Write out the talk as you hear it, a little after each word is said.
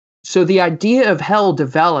So the idea of hell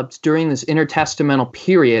developed during this intertestamental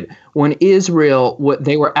period when Israel,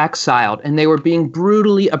 they were exiled and they were being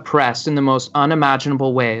brutally oppressed in the most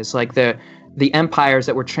unimaginable ways. Like the empires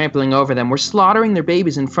that were trampling over them were slaughtering their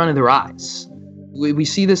babies in front of their eyes. We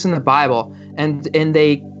see this in the Bible, and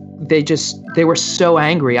they were so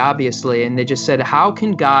angry, obviously, and they just said, how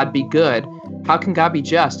can God be good? How can God be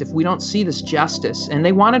just if we don't see this justice? And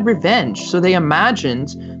they wanted revenge, so they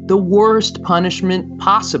imagined the worst punishment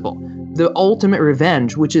possible, the ultimate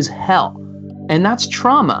revenge, which is hell. And that's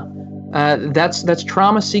trauma. That's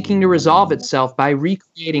trauma seeking to resolve itself by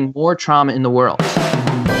recreating more trauma in the world.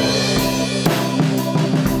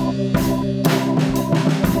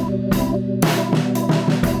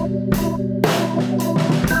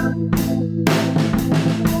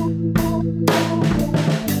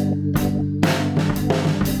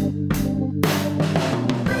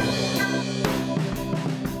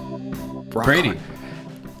 Brady.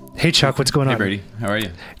 Hey, Chuck, what's going on? Hey, Brady. How are you?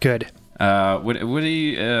 Good. What do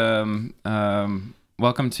you,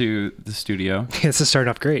 welcome to the studio. This is starting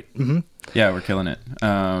off great. Mm-hmm. Yeah, we're killing it.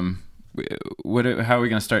 How are we going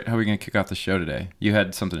to start? How are we going to kick off the show today? You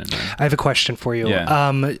had something in mind. I have a question for you.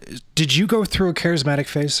 Yeah. Did you go through a charismatic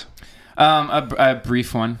phase? A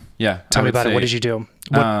brief one. Yeah. Tell me about it. What did you do?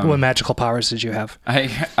 What magical powers did you have?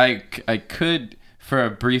 I could, for a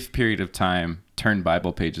brief period of time, turn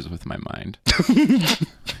Bible pages with my mind.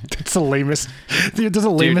 It's the lamest. There's the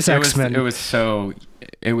lamest X-Men.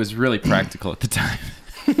 It was really practical at the time.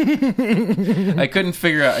 I couldn't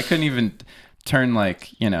even turn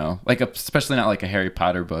especially not like a Harry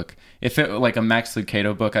Potter book. If it like a Max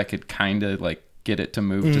Lucado book, I could kind of like get it to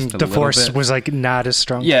move just a little bit. The force was like not as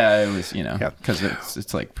strong. Yeah, it was, because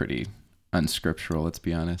it's like pretty unscriptural, let's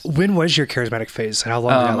be honest. When was your charismatic phase and how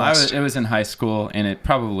long did that last? It was in high school, and it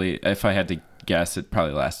probably, if I had to guess, it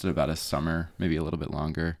probably lasted about a summer, maybe a little bit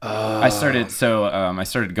longer. I started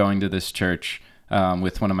going to this church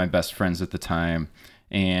with one of my best friends at the time,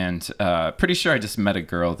 and pretty sure I just met a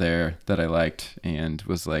girl there that I liked and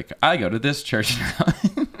was like, I go to this church now.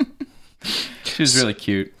 She was really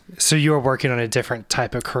cute. So you were working on a different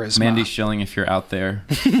type of charisma. Mandy Schilling, if you're out there.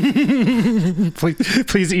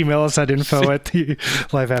 please email us at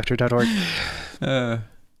info@liveafter.org.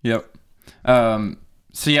 Yep.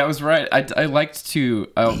 So yeah, I was right. I liked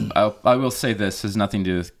to, I will say this has nothing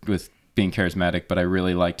to do with being charismatic, but I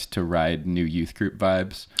really liked to ride new youth group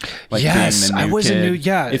vibes. Like yes, I was a new,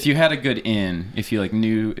 If you had a good in, if you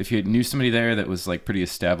knew somebody there that was like pretty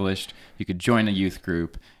established, you could join a youth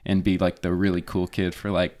group and be like the really cool kid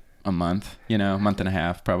for like a month, month and a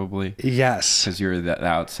half probably. Yes. Because you're the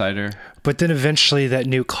outsider. But then eventually that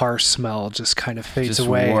new car smell just kind of fades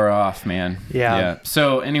away. Just wore off, man. Yeah.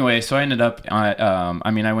 So anyway, I ended up,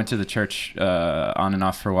 I went to the church on and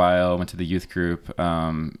off for a while, went to the youth group.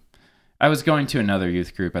 I was going to another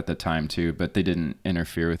youth group at the time too, but they didn't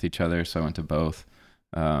interfere with each other, so I went to both.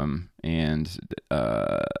 And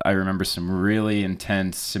I remember some really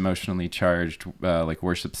intense, emotionally charged, like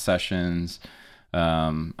worship sessions.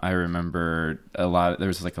 I remember there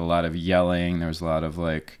was like a lot of yelling. There was a lot of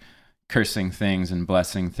like cursing things and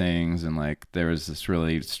blessing things. And like, there was this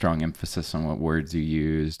really strong emphasis on what words you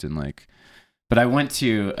used. And like, but I went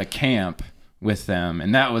to a camp with them,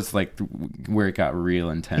 and that was like where it got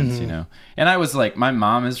real intense, And I was like, my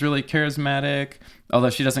mom is really charismatic,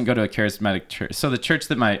 although she doesn't go to a charismatic church. So the church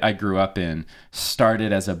that I grew up in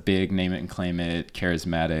started as a big name it and claim it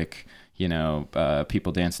charismatic,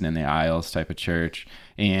 people dancing in the aisles type of church,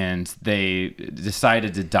 and they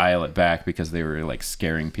decided to dial it back because they were like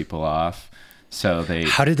scaring people off. So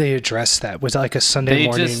how did they address that? Was it like a Sunday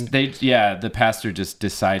morning? The pastor just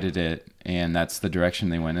decided it, and that's the direction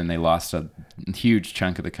they went, and they lost a huge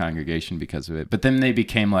chunk of the congregation because of it. But then they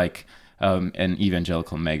became like an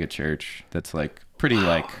evangelical mega church that's like pretty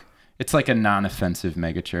like, it's like a non-offensive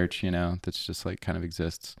mega church, that's just like kind of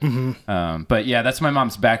exists. Mm-hmm. But yeah, that's my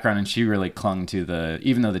mom's background, and she really clung to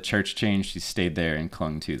even though the church changed, she stayed there and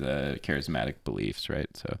clung to the charismatic beliefs, right?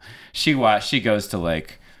 So she goes to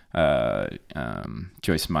like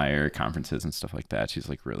Joyce Meyer conferences and stuff like that. She's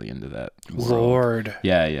like really into that world. Lord.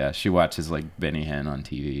 Yeah. She watches like Benny Hinn on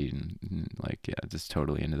TV and like, just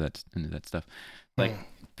totally into that stuff. Like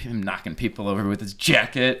him knocking people over with his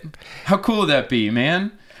jacket. How cool would that be,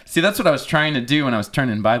 man? See, that's what I was trying to do when I was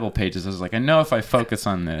turning Bible pages. I was like, I know if I focus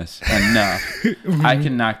on this enough, I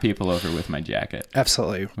can knock people over with my jacket.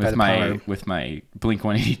 Absolutely. With my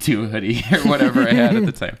Blink-182 hoodie or whatever I had at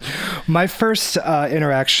the time. My first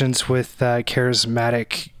interactions with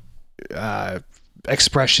charismatic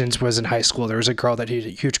expressions was in high school. There was a girl that had a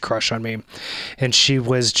huge crush on me, and she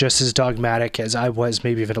was just as dogmatic as I was,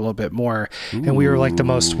 maybe even a little bit more. Ooh. And we were like the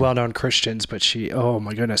most well-known Christians, but she, oh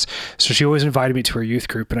my goodness. So she always invited me to her youth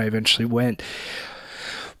group, and I eventually went.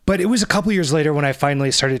 But it was a couple years later when I finally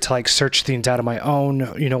started to like search things out on my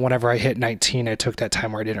own. You know, whenever I hit 19, I took that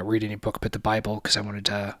time where I didn't read any book but the Bible because I wanted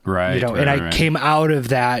to, I came out of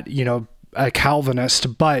that, you know, a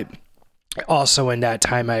Calvinist, but also in that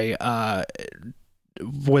time I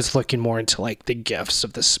was looking more into like the gifts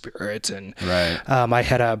of the Spirit, and I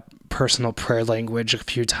had a personal prayer language a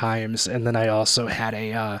few times, and then I also had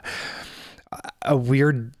a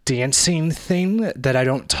weird dancing thing that I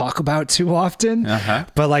don't talk about too often,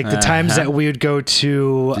 but like the times that we would go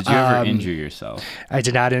to... Did you ever injure yourself? I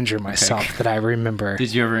did not injure myself that I remember.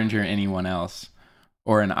 Did you ever injure anyone else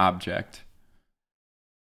or an object?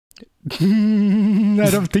 I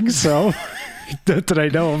don't think so. Not that I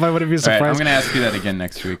know of. I wouldn't be surprised. Right, I'm going to ask you that again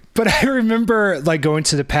next week. But I remember like going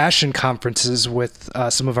to the Passion conferences with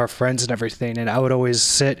some of our friends and everything, and I would always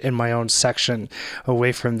sit in my own section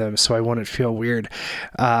away from them so I wouldn't feel weird.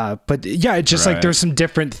 But yeah, it just like there's some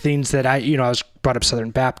different things that I was brought up Southern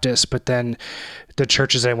Baptist, but then the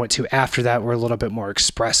churches I went to after that were a little bit more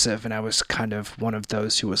expressive, and I was kind of one of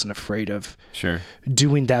those who wasn't afraid of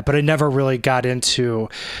doing that. But I never really got into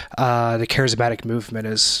the Charismatic Movement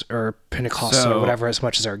or Pentecostal or whatever as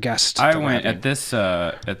much as our guest. I went at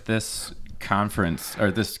this conference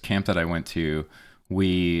or this camp that I went to.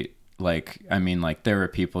 We there were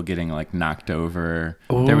people getting like knocked over.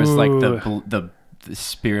 Ooh. There was like the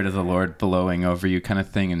Spirit of the Lord blowing over you kind of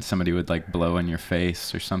thing, and somebody would like blow in your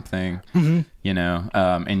face or something, you know,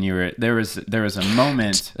 and there was a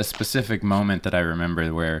moment, a specific moment that I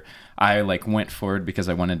remember where I like went forward because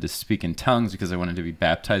I wanted to speak in tongues because I wanted to be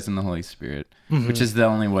baptized in the Holy Spirit, which is the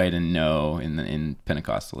only way to know in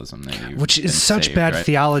Pentecostalism that you, which is such saved, bad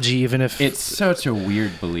theology, even if it's such a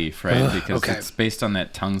weird belief, right? Because it's based on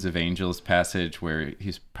that tongues of angels passage where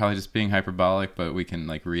he's probably just being hyperbolic, but we can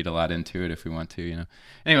like read a lot into it if we want to, you know.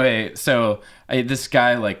 Anyway, so this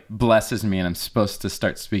guy like blesses me and I'm supposed to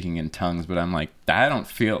start speaking in tongues, but I'm like, I don't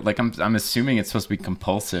feel like I'm assuming it's supposed to be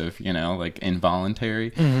compulsive, you know, like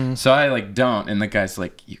involuntary. So I like don't, and the guy's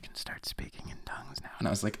like, you can start speaking in tongues now, and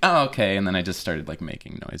I was like, oh, okay. And then I just started like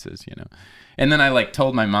making noises, you know, and then I like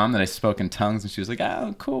told my mom that I spoke in tongues, and she was like,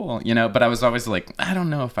 oh, cool, you know, but I was always like, I don't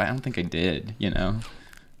think I did, you know,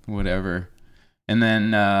 whatever. And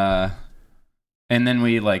then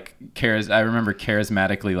we like I remember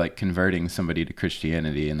charismatically like converting somebody to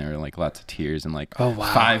Christianity, and there were like lots of tears and like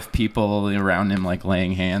 5 people around him like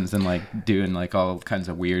laying hands and like doing like all kinds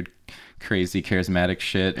of weird, crazy charismatic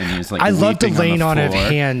shit. And he's like, I love the laying on of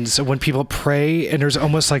hands when people pray, and there's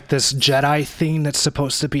almost like this Jedi thing that's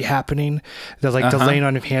supposed to be happening. The like the laying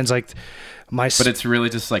on of hands, like but it's really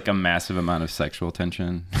just like a massive amount of sexual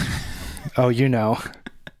tension. Oh, you know.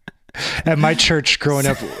 At my church growing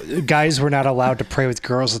up, guys were not allowed to pray with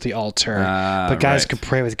girls at the altar, but guys could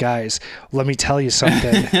pray with guys. Let me tell you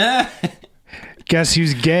something. Guess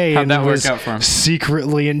who's gay and was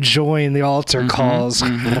secretly enjoying the altar calls?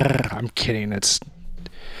 I'm kidding. If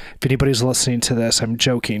anybody's listening to this, I'm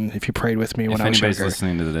joking. If you prayed with me when I was younger. If anybody's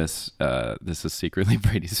listening to this, this is secretly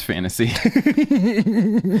Brady's fantasy.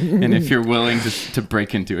 And if you're willing to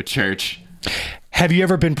break into a church. Have you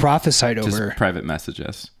ever been prophesied over? Just private message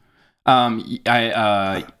us.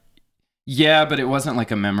 Yeah, but it wasn't like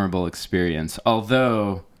a memorable experience.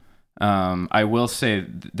 Although, I will say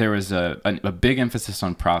there was a big emphasis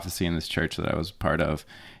on prophecy in this church that I was part of,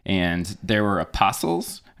 and there were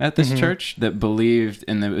apostles at this church that believed,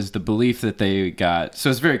 and it was the belief that they got. So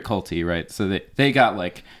it's very culty, right? So they got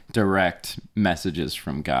like direct messages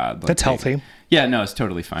from God. Like that's healthy. Yeah, no, it's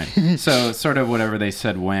totally fine. So sort of whatever they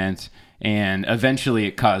said went. And eventually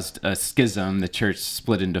it caused a schism. The church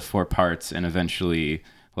split into 4 parts and eventually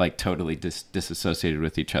like totally disassociated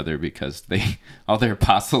with each other because all their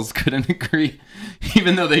apostles couldn't agree,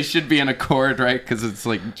 even though they should be in accord, right? Because it's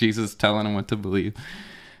like Jesus telling them what to believe.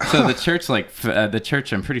 So the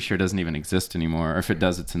church, I'm pretty sure doesn't even exist anymore. Or if it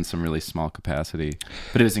does, it's in some really small capacity.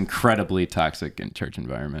 But it was incredibly toxic in church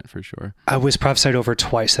environment for sure. I was prophesied over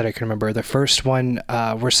twice that I can remember. The first one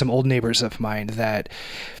were some old neighbors of mine that,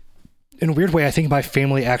 in a weird way, I think my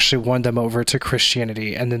family actually won them over to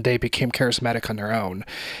Christianity, and then they became charismatic on their own.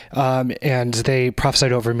 And they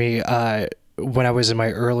prophesied over me when I was in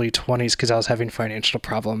my early 20s because I was having financial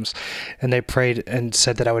problems. And they prayed and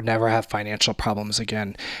said that I would never have financial problems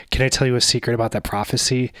again. Can I tell you a secret about that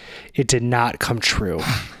prophecy? It did not come true.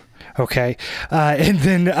 Okay. And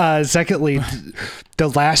then secondly, the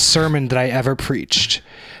last sermon that I ever preached,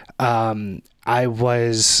 I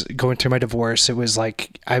was going through my divorce. It was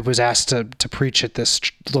like I was asked to preach at this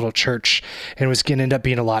little church, and it was going to end up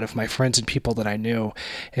being a lot of my friends and people that I knew.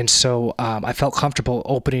 And so I felt comfortable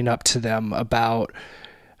opening up to them about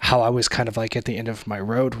how I was kind of like at the end of my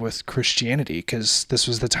road with Christianity, because this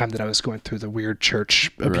was the time that I was going through the weird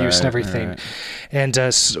church abuse and everything. Right. And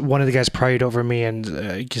one of the guys prayed over me and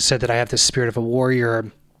said that I have the spirit of a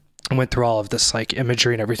warrior. I went through all of this like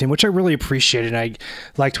imagery and everything, which I really appreciated. And I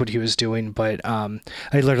liked what he was doing, but I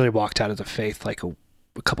literally walked out of the faith like a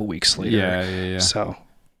couple weeks later. Yeah. So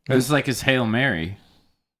it was like his Hail Mary.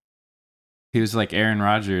 He was like Aaron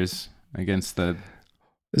Rodgers against the...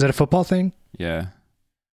 Is that a football thing? Yeah.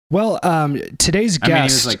 Well, today's guest... he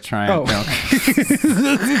was like trying... Oh. No.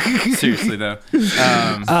 Seriously, though.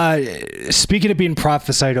 Speaking of being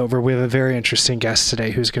prophesied over, we have a very interesting guest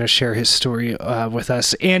today who's going to share his story with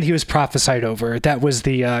us. And he was prophesied over. That was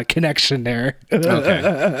the connection there.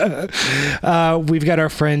 Okay. We've got our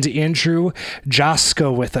friend Andrew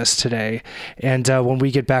Jasko with us today. And when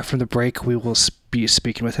we get back from the break, we will be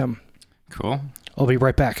speaking with him. Cool. I'll be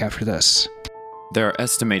right back after this. There are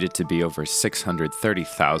estimated to be over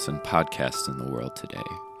 630,000 podcasts in the world today.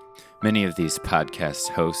 Many of these podcast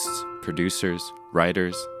hosts, producers,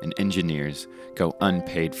 writers, and engineers go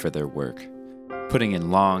unpaid for their work, putting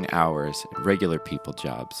in long hours at regular people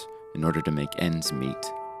jobs in order to make ends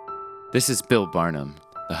meet. This is Bill Barnum,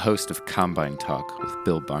 the host of Combine Talk with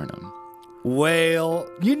Bill Barnum. Well,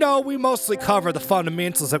 we mostly cover the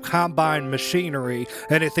fundamentals of combine machinery,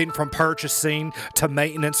 anything from purchasing to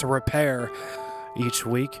maintenance and repair. Each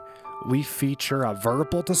week, we feature a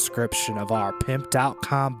verbal description of our pimped-out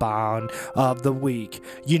combine of the week.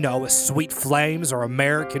 With sweet flames or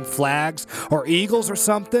American flags or eagles or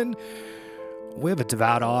something. We have a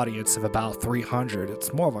devout audience of about 300.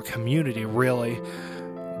 It's more of a community, really.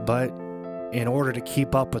 But in order to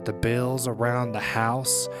keep up with the bills around the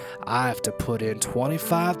house, I have to put in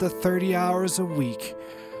 25 to 30 hours a week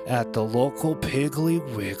at the local Piggly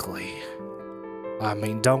Wiggly. I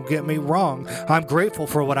mean, don't get me wrong, I'm grateful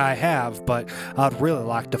for what I have, but I'd really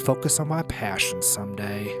like to focus on my passion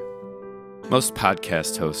someday. Most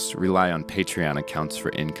podcast hosts rely on Patreon accounts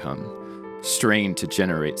for income, strained to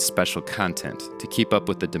generate special content to keep up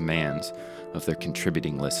with the demands of their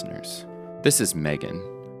contributing listeners. This is Megan,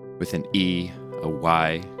 with an E, a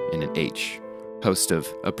Y, and an H, host of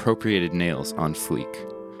Appropriated Nails on Fleek.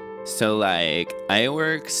 So, I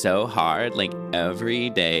work so hard,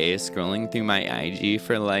 every day, scrolling through my IG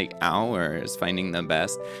for, hours, finding the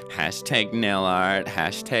best #nail art,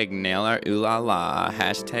 #nail art ooh la la,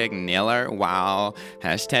 #nail art wow,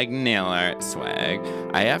 #nail art swag.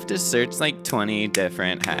 I have to search, 20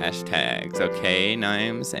 different hashtags, okay? Now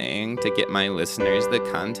I'm saying, to get my listeners the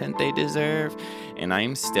content they deserve. And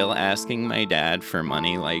I'm still asking my dad for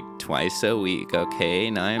money, twice a week,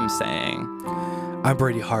 okay? Now I'm saying... I'm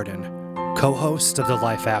Brady Harden, co-host of The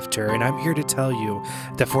Life After, and I'm here to tell you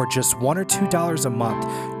that for just $1 or $2 a month,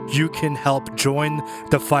 you can help join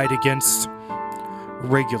the fight against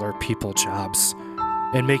regular people jobs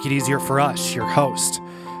and make it easier for us, your host,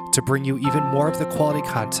 to bring you even more of the quality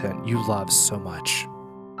content you love so much.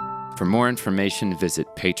 For more information,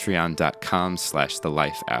 visit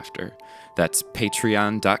patreon.com/thelifeafter. That's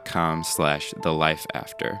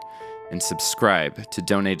patreon.com/thelifeafter. And subscribe to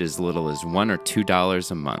donate as little as $1 or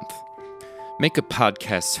 $2 a month. Make a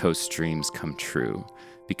podcast host's dreams come true,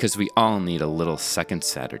 because we all need a little second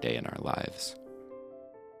Saturday in our lives.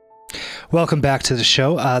 Welcome back to the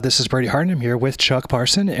show. This is Brady Harden. I'm here with Chuck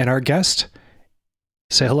Parson and our guest.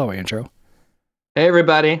 Say hello, Andrew. Hey,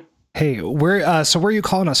 everybody. Hey, where are you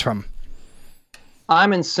calling us from?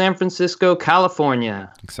 I'm in San Francisco,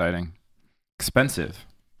 California. Exciting. Expensive.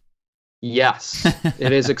 Yes,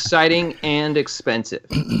 it is exciting and expensive.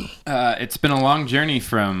 It's been a long journey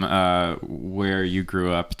from where you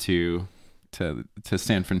grew up to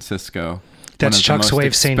San Francisco. That's Chuck's way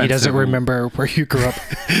of saying he doesn't remember where you grew up.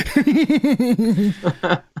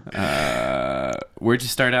 Where'd you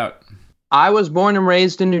start out? I was born and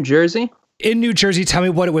raised in New Jersey. In New Jersey, tell me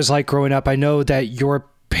what it was like growing up. I know that your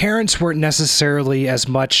parents weren't necessarily as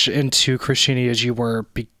much into Christianity as you were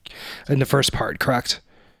in the first part, correct?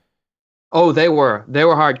 Oh, they were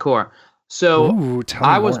hardcore. So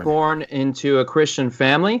I was more. born into a Christian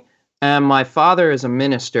family, and my father is a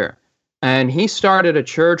minister, and he started a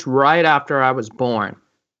church right after I was born.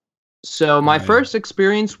 So my first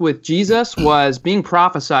experience with Jesus was being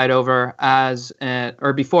prophesied over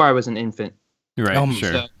before I was an infant. Right,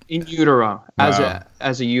 sure. So in utero,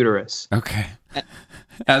 as a uterus. Okay.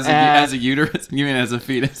 As a uterus? You mean as a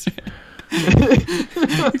fetus?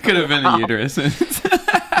 It could have been a uterus.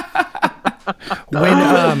 When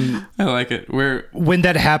I like it. when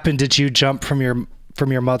that happened, did you jump from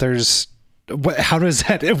your mother's? How does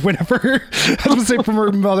that? Whenever I was say from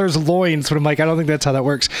her mother's loins, but I'm like, I don't think that's how that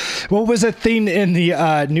works. What was that thing in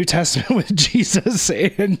the New Testament with Jesus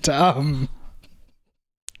and John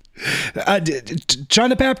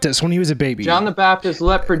the Baptist when he was a baby? John the Baptist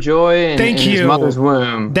leapt for joy in his mother's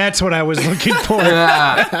womb. That's what I was looking for.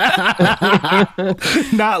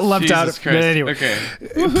 Not left Jesus out of. Christ. Anyway,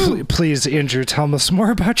 Okay. Please, Andrew, tell us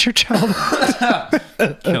more about your childhood.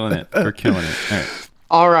 Killing it. We're killing it. All right.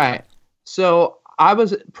 All right. So I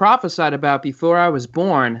was prophesied about before I was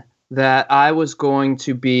born that I was going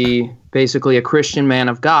to be basically a Christian man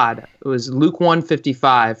of God. It was Luke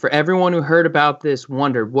 1:55. For everyone who heard about this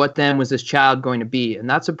wondered, what then was this child going to be? And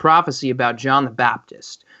that's a prophecy about John the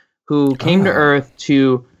Baptist, who came to earth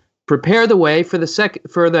to prepare the way for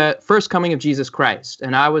the first coming of Jesus Christ.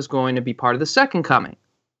 And I was going to be part of the second coming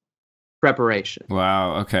preparation.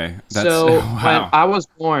 Wow. Okay. When I was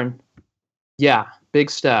born, big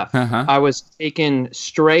stuff. Uh-huh. I was taken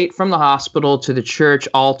straight from the hospital to the church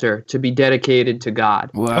altar to be dedicated to God.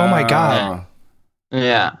 Wow. Oh my God.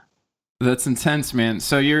 Yeah. That's intense, man.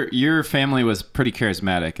 So your family was pretty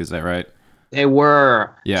charismatic, is that right? They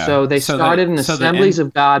were. Yeah. So they started an Assemblies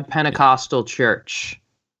of God Pentecostal church.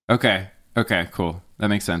 Okay. Okay, cool. That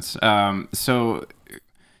makes sense. So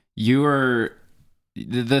you were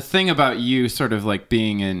the thing about you sort of like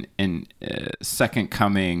being in second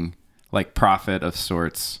coming, like prophet of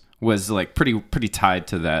sorts, was like pretty tied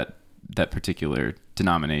to that particular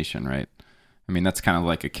denomination, right? I mean, that's kind of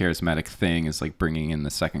like a charismatic thing, is like bringing in the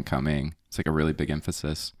second coming. It's like a really big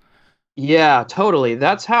emphasis. Yeah, totally.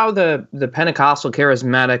 That's how the Pentecostal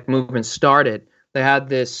charismatic movement started. They had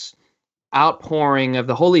this outpouring of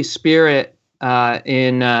the Holy Spirit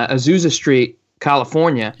in Azusa Street,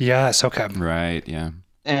 California. Yes. Okay. Right. Yeah.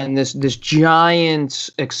 And this giant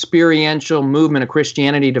experiential movement of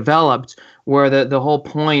Christianity developed, where the whole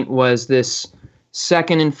point was this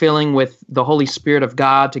second infilling with the Holy Spirit of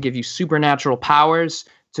God to give you supernatural powers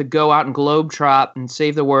to go out and globetrot and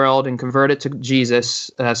save the world and convert it to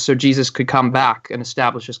Jesus, so Jesus could come back and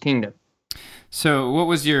establish his kingdom. So what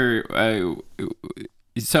was your...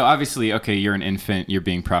 so obviously, okay, you're an infant, you're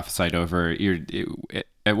being prophesied over.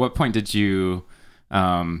 At what point did you...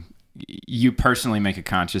 you personally make a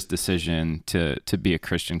conscious decision to be a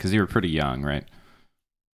Christian? Because you were pretty young, right?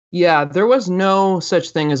 Yeah, there was no such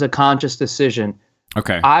thing as a conscious decision.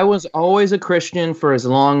 Okay. I was always a Christian for as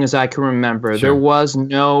long as I can remember. Sure. There was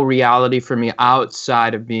no reality for me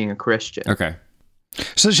outside of being a Christian. Okay.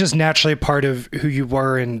 So it's just naturally part of who you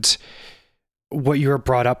were and what you were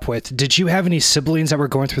brought up with. Did you have any siblings that were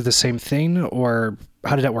going through the same thing, or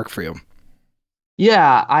how did that work for you?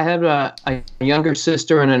 Yeah, I had a younger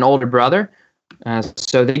sister and an older brother.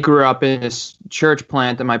 So they grew up in this church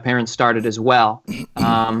plant that my parents started as well.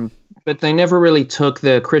 But they never really took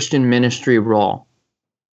the Christian ministry role.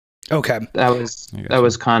 Okay. That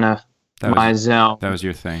was kind of my zone. That was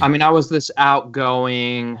your thing. I mean, I was this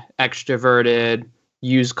outgoing, extroverted,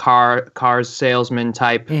 used cars salesman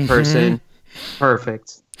type person.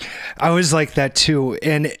 Perfect. I was like that too.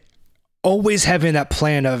 And always having that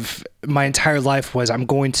plan of my entire life was I'm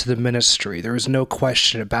going to the ministry. There was no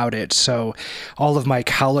question about it. So all of my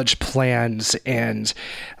college plans and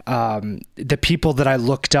the people that I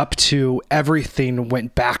looked up to, everything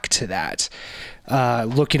went back to that.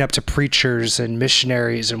 Looking up to preachers and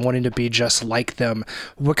missionaries and wanting to be just like them.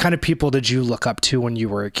 What kind of people did you look up to when you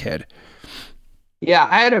were a kid? Yeah,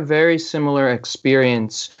 I had a very similar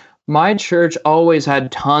experience. My church always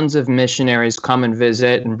had tons of missionaries come and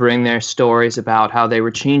visit and bring their stories about how they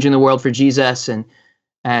were changing the world for Jesus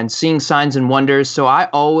and seeing signs and wonders. So I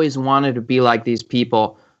always wanted to be like these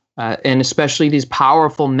people, and especially these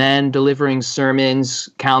powerful men delivering sermons,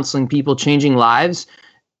 counseling people, changing lives.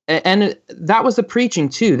 And that was the preaching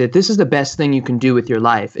too, that this is the best thing you can do with your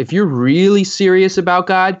life. If you're really serious about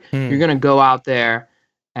God, you're going to go out there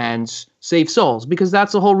and save souls, because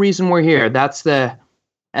that's the whole reason we're here. That's the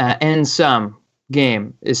end sum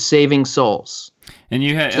game, is saving souls. And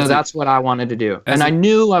you had, so that's what I wanted to do. And I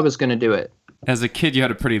knew I was going to do it. As a kid, you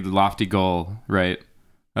had a pretty lofty goal, right?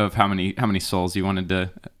 Of how many souls you wanted to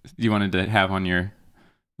have on your,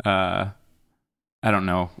 I don't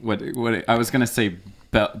know what I was going to say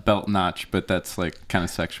belt notch, but that's like kind of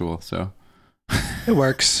sexual. So it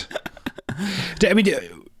works. I mean,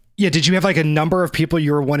 yeah. Did you have like a number of people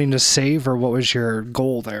you were wanting to save, or what was your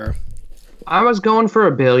goal there? I was going for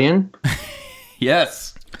 1 billion.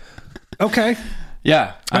 Yes. Okay.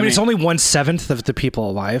 Yeah. I mean, it's only 1/7 of the people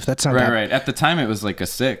alive. That's not right. At the time, it was like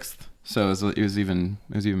 1/6. So it was even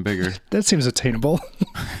bigger. That seems attainable.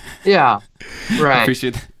 Yeah, right.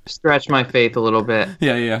 Appreciate that. Stretch my faith a little bit.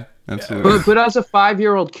 Yeah, absolutely. But as a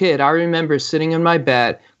 5-year-old kid, I remember sitting in my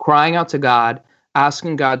bed, crying out to God,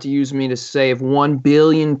 asking God to use me to save 1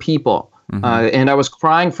 billion people. And I was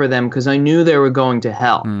crying for them because I knew they were going to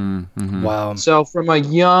hell. Wow. So from a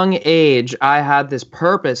young age, I had this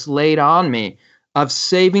purpose laid on me of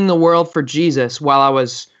saving the world for Jesus while I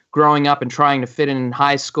was growing up and trying to fit in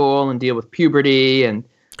high school and deal with puberty and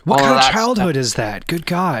What all kind of of that childhood stuff. is that? Good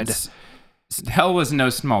God. Hell was no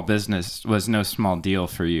small business, was no small deal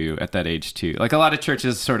for you at that age too. Like a lot of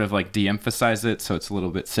churches sort of like de-emphasize it, so it's a little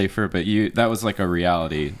bit safer, but that was like a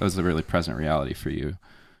reality. That was a really present reality for you.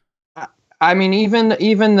 I mean, even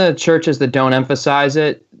the churches that don't emphasize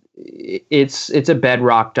it, it's a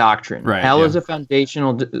bedrock doctrine. Right, Hell yeah. is a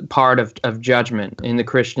foundational part of judgment in the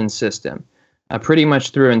Christian system, pretty much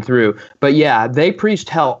through and through. But yeah, they preached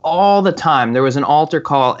hell all the time. There was an altar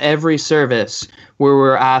call every service where we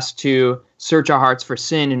were asked to search our hearts for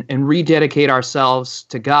sin and rededicate ourselves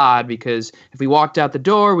to God, because if we walked out the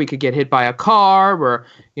door, we could get hit by a car or,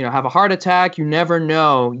 have a heart attack. You never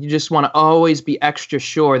know. You just want to always be extra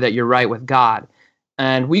sure that you're right with God.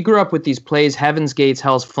 And we grew up with these plays, Heaven's Gates,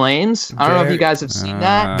 Hell's Flames. I don't know if you guys have seen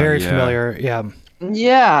that. Very yeah. familiar. Yeah.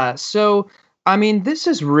 Yeah. So, I mean, this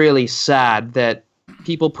is really sad that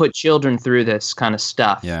people put children through this kind of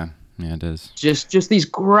stuff. Yeah, it is. Just these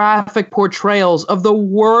graphic portrayals of the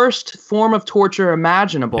worst form of torture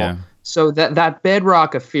imaginable. Yeah. So that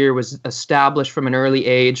bedrock of fear was established from an early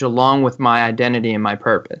age, along with my identity and my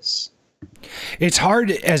purpose. It's hard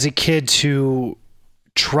as a kid to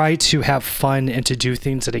try to have fun and to do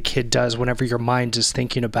things that a kid does whenever your mind is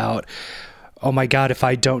thinking about, oh my God, if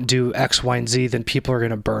I don't do X, Y, and Z, then people are going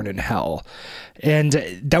to burn in hell. And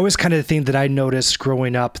that was kind of the thing that I noticed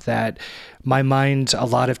growing up, that my mind a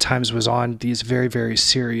lot of times was on these very, very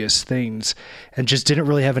serious things and just didn't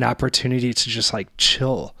really have an opportunity to just like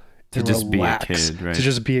chill. To just relax, be a kid, right? To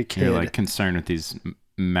just be a kid. You're like concerned with these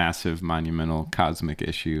massive, monumental, cosmic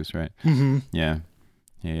issues, right? Mm-hmm.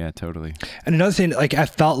 Yeah, totally. And another thing, like I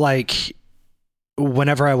felt like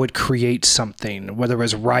whenever I would create something, whether it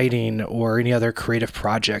was writing or any other creative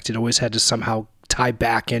project, it always had to somehow tie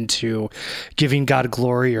back into giving God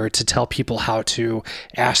glory or to tell people how to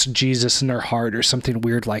ask Jesus in their heart or something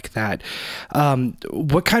weird like that.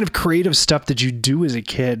 What kind of creative stuff did you do as a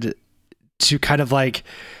kid to kind of like,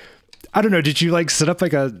 I don't know, did you like set up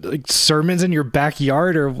like sermons in your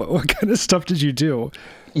backyard, or what kind of stuff did you do?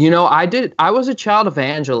 I was a child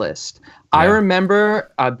evangelist. Yeah. I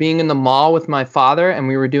remember being in the mall with my father, and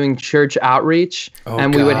we were doing church outreach,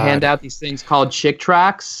 and we would hand out these things called chick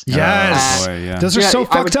tracts. Yes, boy, yeah. Those are so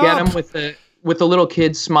fucked up. I would get them with the little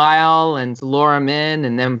kid's smile and lure them in,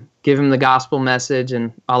 and then give him the gospel message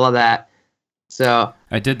and all of that. So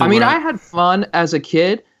I had fun as a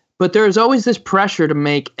kid. But there's always this pressure to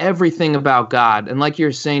make everything about God. And like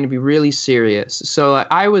you're saying, to be really serious. So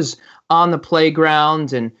I was on the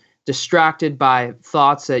playground and distracted by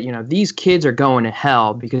thoughts that, these kids are going to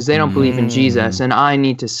hell because they don't believe in Jesus and I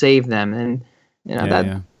need to save them. And,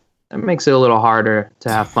 that makes it a little harder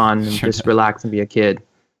to have fun and just relax and be a kid.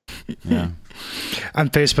 Yeah. I'm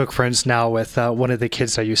Facebook friends now with one of the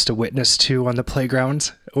kids I used to witness to on the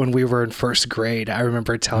playground when we were in first grade. I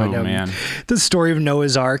remember telling him the story of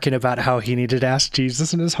Noah's Ark and about how he needed to ask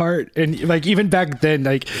Jesus in his heart. And like, even back then,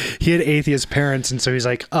 like he had atheist parents. And so he's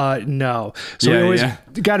like, no. So we always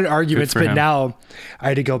got in arguments, but now I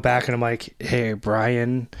had to go back and I'm like, hey,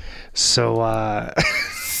 Brian, so,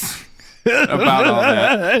 about all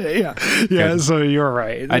that. Yeah. So you're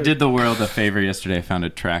right. I did the world a favor yesterday. I found a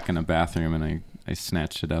track in a bathroom and I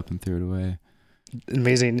snatched it up and threw it away.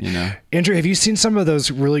 Amazing. Andrew, have you seen some of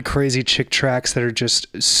those really crazy chick tracks that are just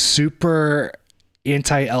super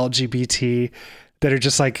anti-LGBT, that are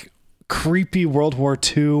just like creepy World War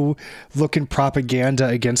II looking propaganda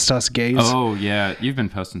against us gays? Oh yeah. You've been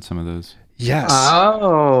posting some of those. Yes.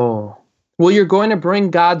 Oh, well, you're going to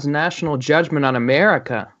bring God's national judgment on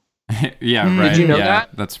America. Yeah, right. Did you know that?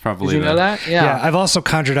 That's probably Did you know that? Yeah. I've also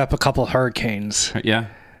conjured up a couple hurricanes. Yeah.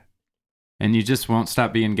 And you just won't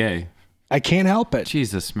stop being gay. I can't help it.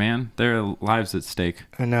 Jesus, man. There are lives at stake.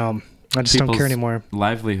 I know. I just don't care anymore.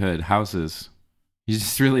 Livelihood, houses. You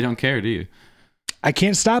just really don't care, do you? I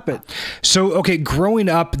can't stop it. So, okay, growing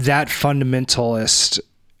up that fundamentalist,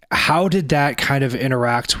 how did that kind of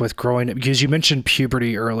interact with growing up? Because you mentioned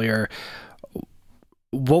puberty earlier.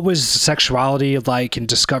 What was sexuality like in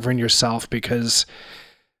discovering yourself? Because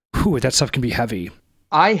that stuff can be heavy.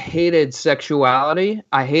 I hated sexuality.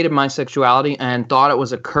 I hated my sexuality and thought it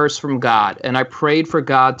was a curse from God. And I prayed for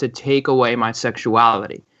God to take away my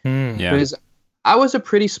sexuality. Yeah. Because I was a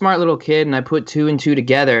pretty smart little kid, and I put two and two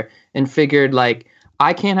together and figured, like,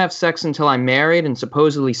 I can't have sex until I'm married, and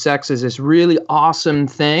supposedly sex is this really awesome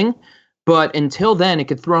thing, but until then, it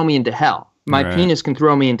could throw me into hell. My penis can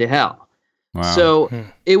throw me into hell. Wow. So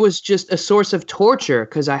it was just a source of torture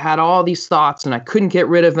because I had all these thoughts and I couldn't get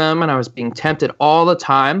rid of them, and I was being tempted all the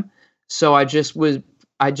time. So I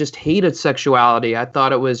just hated sexuality. I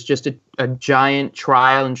thought it was just a giant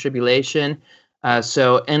trial and tribulation.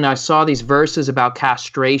 And I saw these verses about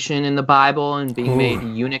castration in the Bible and being made a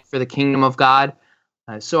eunuch for the kingdom of God.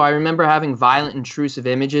 So I remember having violent, intrusive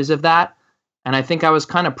images of that. And I think I was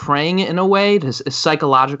kind of praying it in a way to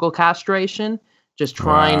psychological castration, just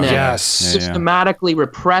trying to systematically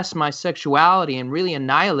repress my sexuality and really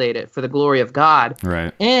annihilate it for the glory of God.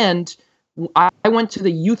 Right. And I went to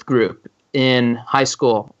the youth group in high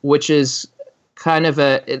school, which is kind of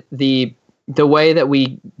the way that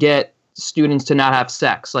we get students to not have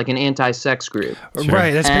sex, like an anti-sex group. Sure.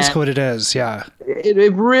 Right. That's basically what it is. Yeah.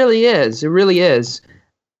 It really is. It really is.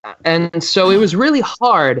 And so it was really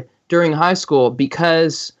hard during high school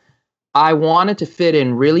because I wanted to fit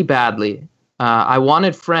in really badly. I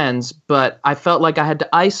wanted friends, but I felt like I had to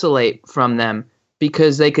isolate from them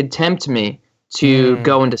because they could tempt me to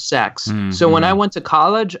go into sex. So when I went to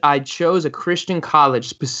college, I chose a Christian college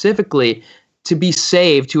specifically to be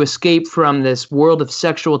saved, to escape from this world of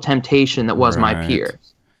sexual temptation that was my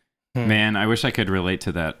peers. Man, I wish I could relate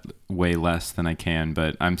to that way less than I can,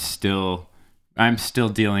 but I'm still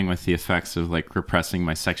dealing with the effects of like repressing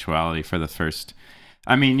my sexuality for the first,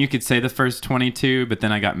 I mean, you could say the first 22, but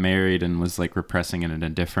then I got married and was like repressing it in a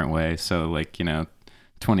different way. So like,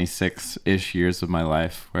 26-ish years of my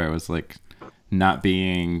life where I was like not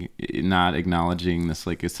acknowledging this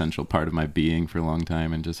like essential part of my being for a long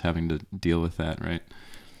time and just having to deal with that. Right.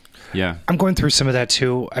 Yeah. I'm going through some of that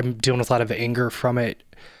too. I'm dealing with a lot of anger from it.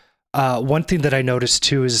 One thing that I noticed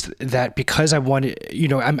too is that because I wanted,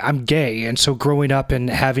 I'm gay. And so growing up and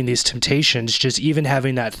having these temptations, just even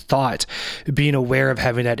having that thought, being aware of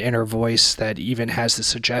having that inner voice that even has the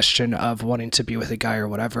suggestion of wanting to be with a guy or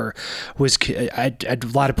whatever was, at a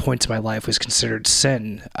lot of points in my life was considered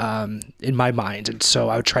sin, in my mind. And so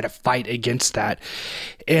I would try to fight against that.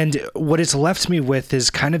 And what it's left me with is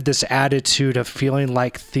kind of this attitude of feeling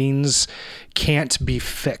like things can't be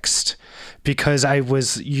fixed. Because I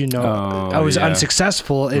was,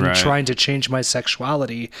 unsuccessful in trying to change my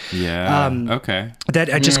sexuality. Yeah. Okay.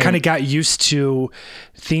 That I just kind of got used to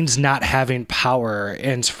things not having power,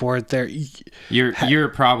 and for your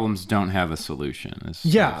problems don't have a solution.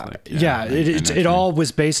 It all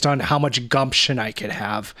was based on how much gumption I could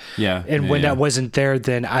have. Yeah. And when that wasn't there,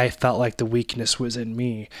 then I felt like the weakness was in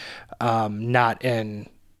me, not in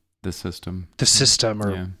the system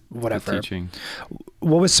or whatever. The teaching.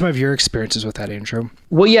 What was some of your experiences with that, Andrew?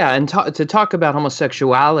 Well, yeah, and to talk about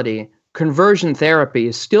homosexuality, conversion therapy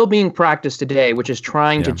is still being practiced today, which is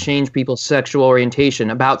trying to change people's sexual orientation.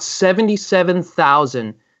 About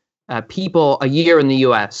 77,000 people a year in the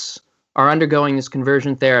U.S. are undergoing this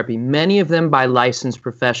conversion therapy, many of them by licensed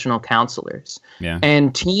professional counselors. Yeah.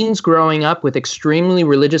 And teens growing up with extremely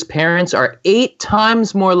religious parents are 8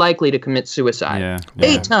 times more likely to commit suicide. Yeah.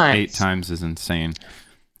 8 times. 8 times is insane.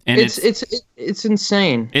 And it's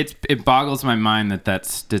insane. It boggles my mind that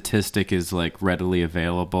statistic is like readily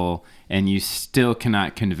available, and you still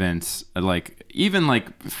cannot convince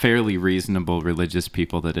even fairly reasonable religious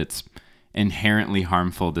people that it's inherently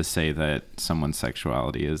harmful to say that someone's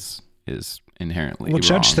sexuality is inherently wrong.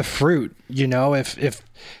 Judge the fruit. If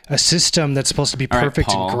a system that's supposed to be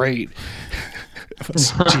perfect and great.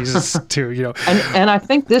 Jesus too. And I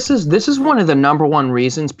think this is one of the number one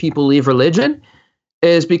reasons people leave religion.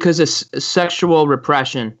 Is because of sexual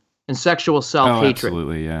repression and sexual self-hatred. Oh,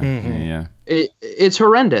 absolutely, yeah. Mm-hmm. Yeah. It's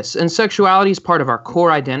horrendous. And sexuality is part of our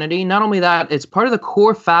core identity. Not only that, it's part of the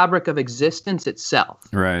core fabric of existence itself.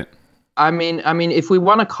 Right. I mean, if we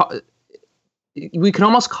want to we can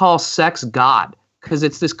almost call sex God, because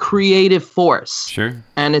it's this creative force. Sure.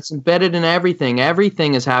 And it's embedded in everything.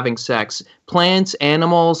 Everything is having sex. Plants,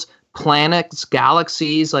 animals, planets,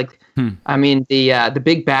 galaxies, I mean, the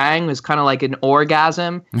Big Bang was kind of like an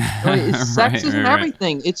orgasm. Sex isn't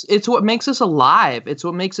everything. It's what makes us alive. It's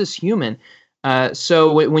what makes us human.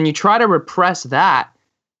 So when you try to repress that,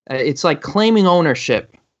 it's like claiming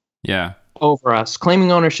ownership. Yeah. Over us,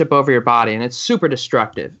 claiming ownership over your body, and it's super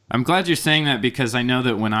destructive. I'm glad you're saying that because I know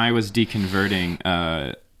that when I was deconverting,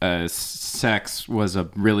 sex was a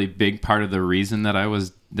really big part of the reason that I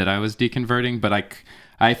was deconverting, but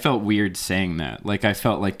I felt weird saying that. Like, I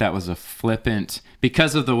felt like that was a flippant,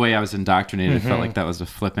 because of the way I was indoctrinated, I felt like that was a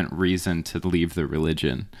flippant reason to leave the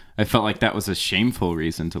religion. I felt like that was a shameful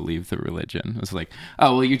reason to leave the religion. It was like,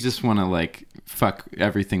 oh, well, you just want to like fuck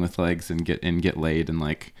everything with legs and get laid and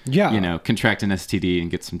like, contract an STD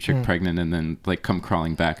and get some chick pregnant and then like come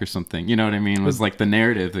crawling back or something. You know what I mean? It was like the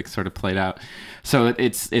narrative that sort of played out. So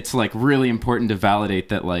it's like really important to validate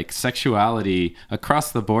that like sexuality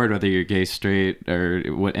across the board, whether you're gay, straight, or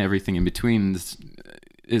everything in between,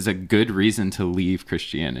 is a good reason to leave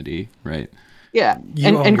Christianity, right? Yeah,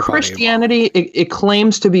 and Christianity, it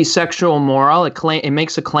claims to be sexual moral. It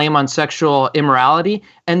makes a claim on sexual immorality,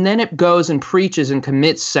 and then it goes and preaches and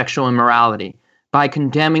commits sexual immorality by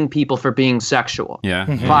condemning people for being sexual.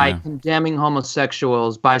 By condemning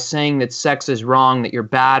homosexuals, by saying that sex is wrong, that you're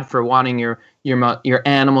bad for wanting your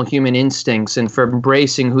animal human instincts and for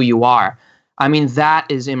embracing who you are. I mean, that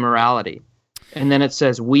is immorality. And then it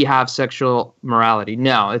says we have sexual morality.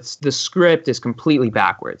 No, the script is completely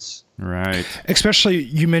backwards. Right. Especially,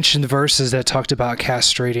 you mentioned the verses that talked about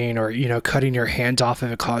castrating or, cutting your hand off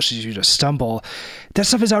if it causes you to stumble. That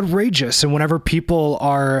stuff is outrageous. And whenever people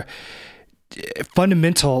are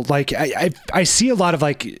fundamental, like I see a lot of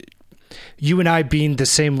like you and I being the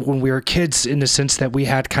same when we were kids, in the sense that we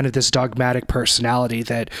had kind of this dogmatic personality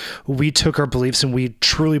that we took our beliefs and we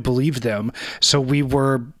truly believed them. So we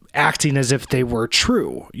were acting as if they were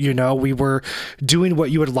true. We were doing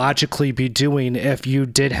what you would logically be doing if you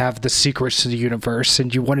did have the secrets to the universe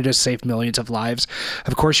and you wanted to save millions of lives.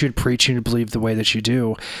 Of course, you'd preach and you'd believe the way that you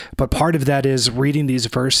do. But part of that is reading these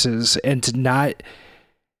verses and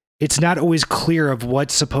it's not always clear of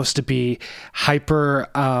what's supposed to be hyperbolic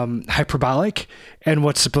and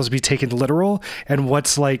what's supposed to be taken literal and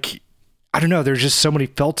what's like, I don't know, there's just so many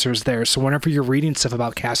filters there. So whenever you're reading stuff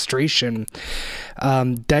about castration,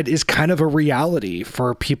 that is kind of a reality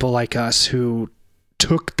for people like us who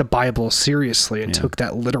took the Bible seriously and took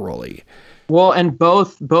that literally. Well, and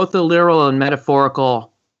both the literal and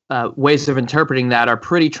metaphorical ways of interpreting that are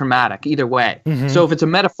pretty traumatic either way. So if it's a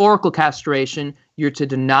metaphorical castration, you're to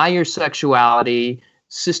deny your sexuality,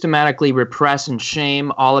 systematically repress and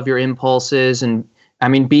shame all of your impulses, and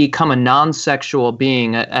become a non-sexual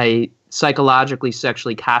being, a psychologically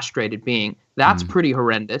sexually castrated being. That's pretty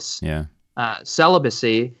horrendous.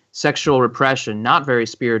 Celibacy, sexual repression, not very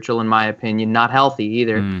spiritual in my opinion, not healthy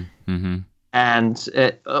either. And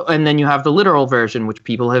then you have the literal version, which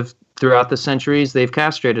people have throughout the centuries, they've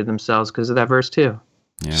castrated themselves because of that verse too.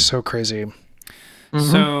 So crazy.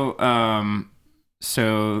 So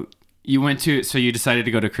you decided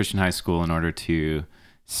to go to Christian high school in order to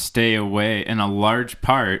stay away, in a large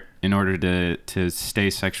part in order to stay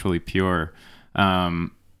sexually pure.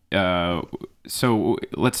 So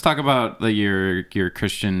let's talk about your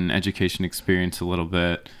Christian education experience a little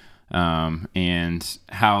bit, and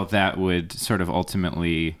how that would sort of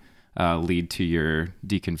ultimately lead to your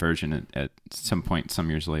deconversion at some point, some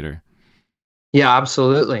years later. Yeah,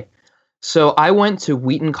 absolutely. So I went to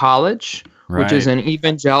Wheaton College, which is an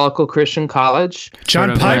evangelical Christian college. John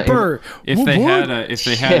sort of Piper. If they had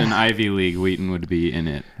an Ivy League, Wheaton would be in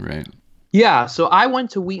it, right? Yeah. So I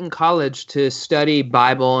went to Wheaton College to study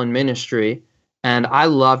Bible and ministry, and I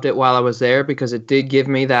loved it while I was there because it did give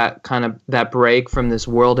me that break from this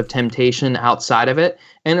world of temptation outside of it,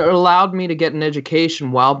 and it allowed me to get an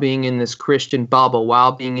education while being in this Christian bubble,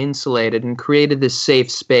 while being insulated, and created this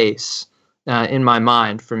safe space in my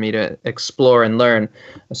mind for me to explore and learn.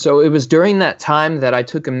 So it was during that time that I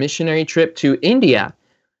took a missionary trip to India.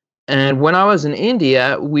 And when I was in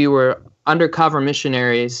India, we were undercover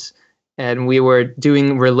missionaries and we were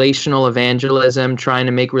doing relational evangelism, trying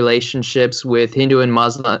to make relationships with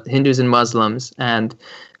Hindus and Muslims, and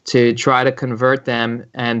to try to convert them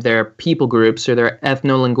and their people groups or their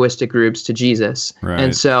ethno-linguistic groups to Jesus. Right.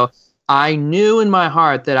 And so I knew in my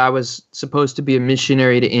heart that I was supposed to be a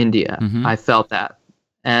missionary to India. I felt that.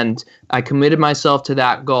 And I committed myself to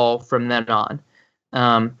that goal from then on.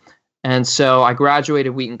 And so I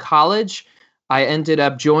graduated Wheaton College. I ended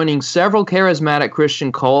up joining several charismatic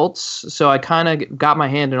Christian cults. So I kind of got my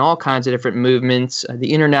hand in all kinds of different movements.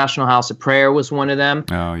 The International House of Prayer was one of them.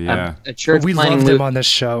 Oh, yeah. A church we love them on this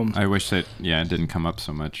show. I wish that, it didn't come up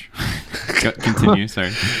so much. Continue,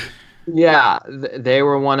 sorry. Yeah, they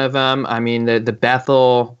were one of them. I mean, the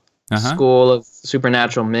Bethel School of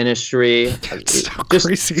Supernatural Ministry. That's so just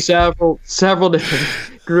crazy. Several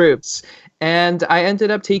different groups. And I ended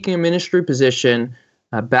up taking a ministry position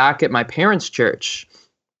back at my parents' church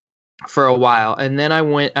for a while. And then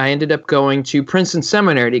I ended up going to Princeton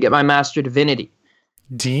Seminary to get my Master of Divinity.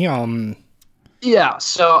 Damn. Yeah,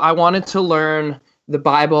 so I wanted to learn the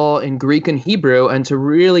Bible in Greek and Hebrew and to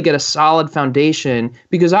really get a solid foundation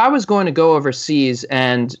because I was going to go overseas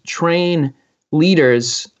and train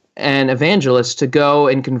leaders and evangelists to go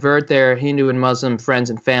and convert their Hindu and Muslim friends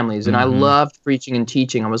and families. And I loved preaching and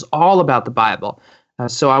teaching. I was all about the Bible.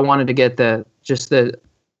 So I wanted to get the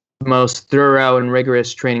most thorough and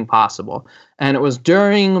rigorous training possible. And it was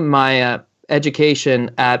during my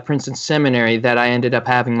education at Princeton Seminary that I ended up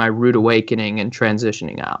having my rude awakening and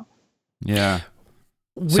transitioning out. Yeah.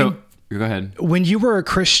 So go ahead. When you were a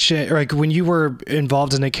Christian, or like when you were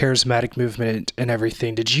involved in a charismatic movement and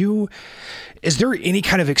everything, is there any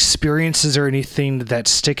kind of experiences or anything that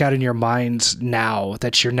stick out in your mind now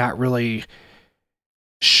that you're not really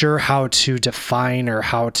sure how to define or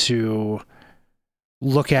how to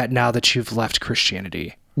look at now that you've left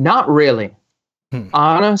Christianity? Not really.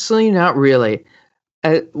 Honestly, not really.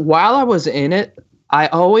 While I was in it, I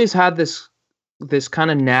always had this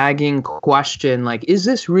kind of nagging question, like, is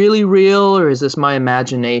this really real or is this my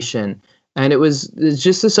imagination? And it's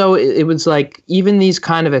just as though it was like even these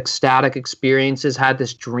kind of ecstatic experiences had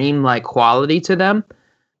this dreamlike quality to them,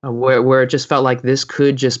 where it just felt like this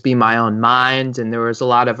could just be my own mind, and there was a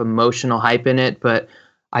lot of emotional hype in it, but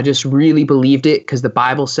I just really believed it because the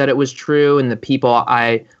Bible said it was true, and the people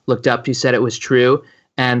I looked up to said it was true.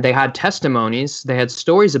 And they had testimonies, they had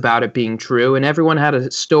stories about it being true, and everyone had a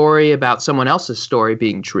story about someone else's story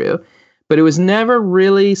being true. But it was never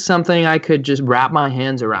really something I could just wrap my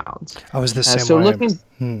hands around. I was the same so way.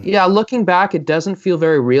 Looking back, it doesn't feel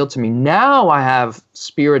very real to me. Now I have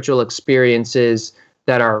spiritual experiences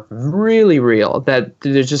that are really real, that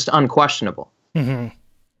they're just unquestionable. Mm-hmm.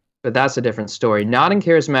 But that's a different story. Not in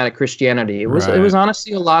charismatic Christianity. It was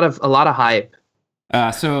honestly a lot of hype.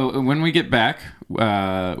 So when we get back, we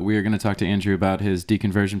are going to talk to Andrew about his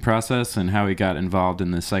deconversion process and how he got involved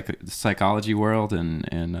in the psychology world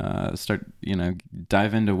and start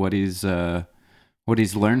dive into what he's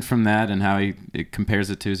learned from that and how it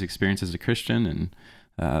compares it to his experience as a Christian and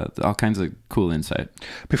all kinds of cool insight.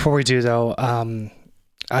 Before we do though,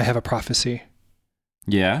 I have a prophecy.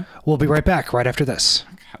 Yeah. We'll be right back right after this.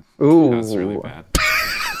 God, ooh, that's really bad.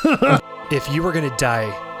 If you were going to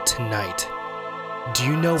die tonight, do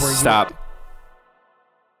you know where Stop.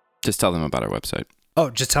 Just tell them about our website. Oh,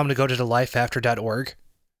 just tell them to go to thelifeafter.org?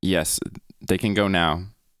 Yes, they can go now,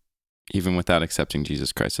 even without accepting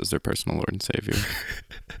Jesus Christ as their personal Lord and Savior.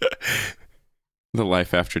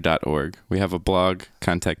 thelifeafter.org. We have a blog,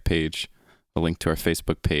 contact page, a link to our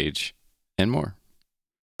Facebook page, and more.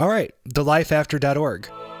 All right, thelifeafter.org.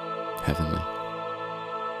 Heavenly.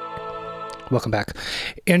 Welcome back.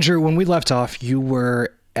 Andrew, when we left off, you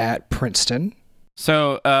were at Princeton.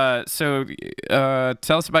 So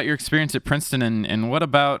tell us about your experience at Princeton and what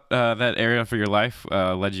about that area for your life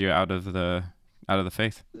led you out of the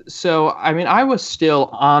faith? So, I mean, I was still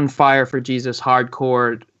on fire for Jesus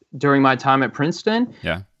hardcore during my time at Princeton.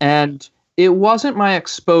 Yeah. And it wasn't my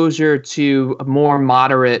exposure to more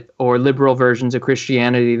moderate or liberal versions of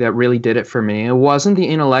Christianity that really did it for me. It wasn't the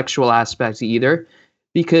intellectual aspects either.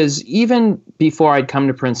 Because even before I'd come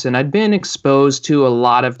to Princeton, I'd been exposed to a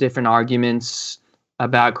lot of different arguments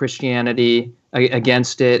about Christianity,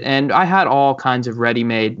 against it, and I had all kinds of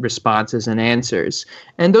ready-made responses and answers.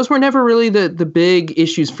 And those were never really the big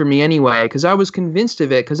issues for me anyway, because I was convinced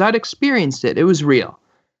of it, because I'd experienced it. It was real.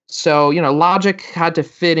 So, logic had to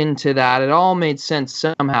fit into that. It all made sense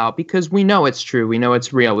somehow, because we know it's true. We know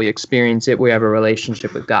it's real. We experience it. We have a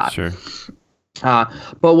relationship with God. Sure.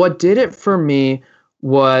 But what did it for me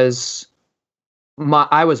was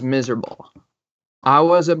I was miserable. I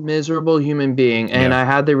was a miserable human being, and I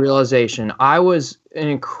had the realization I was an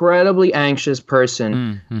incredibly anxious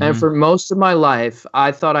person. Mm-hmm. And for most of my life,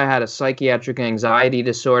 I thought I had a psychiatric anxiety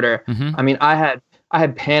disorder. Mm-hmm. I mean, I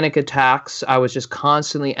had panic attacks. I was just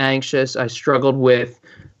constantly anxious. I struggled with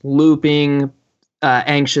looping,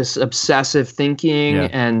 anxious, obsessive thinking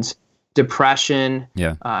and depression.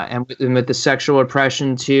 Yeah. And with the sexual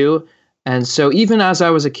oppression too. And so even as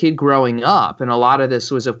I was a kid growing up, and a lot of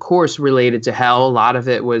this was, of course, related to hell. A lot of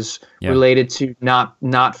it was related to not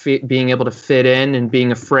being able to fit in and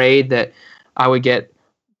being afraid that I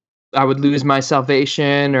would lose my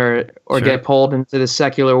salvation or get pulled into the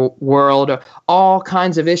secular world, all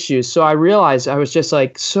kinds of issues. So I realized I was just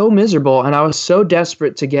like so miserable, and I was so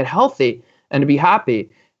desperate to get healthy and to be happy.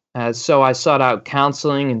 So I sought out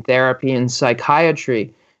counseling and therapy and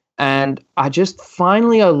psychiatry. And I just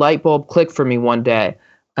finally a light bulb clicked for me one day,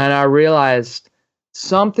 and I realized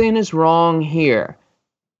something is wrong here.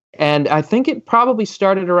 And I think it probably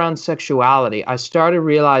started around sexuality. I started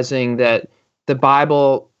realizing that the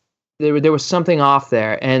Bible there was something off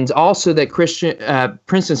there. And also that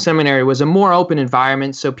Princeton Seminary was a more open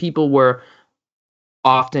environment, so people were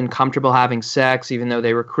often comfortable having sex, even though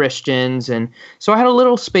they were Christians. And so I had a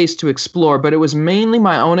little space to explore, but it was mainly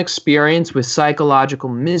my own experience with psychological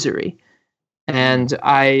misery. And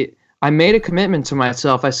I made a commitment to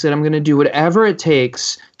myself. I said, I'm going to do whatever it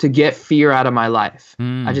takes to get fear out of my life.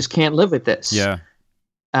 I just can't live with this. Yeah.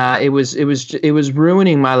 It was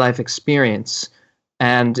ruining my life experience.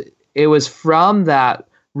 And it was from that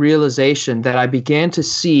realization that I began to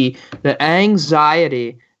see that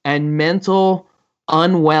anxiety and mental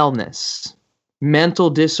unwellness, mental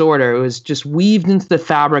disorder, was just weaved into the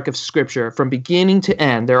fabric of Scripture from beginning to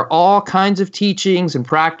end. There are all kinds of teachings and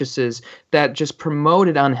practices that just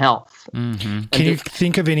promoted unhealth. Can you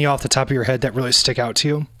think of any off the top of your head that really stick out to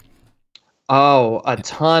you? Oh, a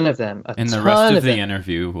ton of them. And the rest of the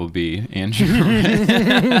interview will be Andrew.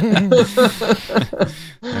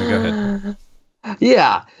 Go ahead.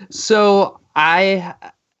 Yeah. So I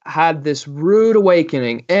had this rude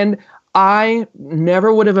awakening, and I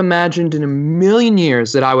never would have imagined in a million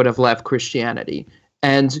years that I would have left Christianity.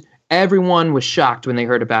 And everyone was shocked when they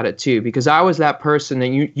heard about it too, because I was that person that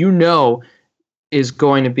you know is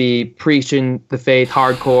going to be preaching the faith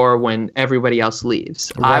hardcore when everybody else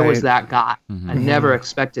leaves. Right. I was that guy. I never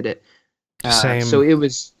expected it. Same. So it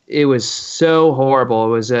was so horrible. It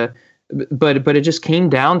was but it just came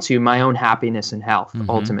down to my own happiness and health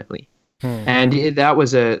ultimately. And that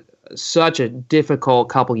was such a difficult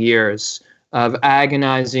couple years of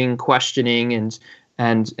agonizing, questioning,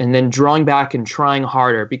 and then drawing back and trying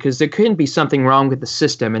harder, because there couldn't be something wrong with the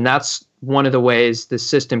system. And that's one of the ways the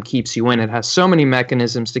system keeps you in. It has so many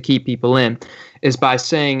mechanisms to keep people in, is by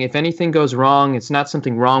saying if anything goes wrong, it's not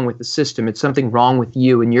something wrong with the system, it's something wrong with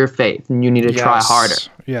you and your faith, and you need to try harder.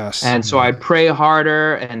 Yes. And so I'd pray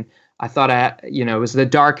harder, and I thought it was the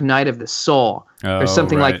dark night of the soul or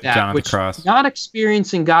something like that, John which Cross. Not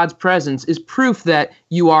experiencing God's presence is proof that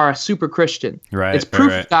you are a super Christian. Right. It's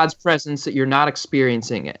proof of God's presence that you're not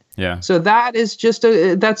experiencing it. Yeah. So that is just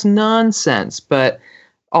that's nonsense. But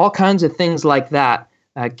all kinds of things like that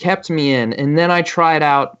kept me in. And then I tried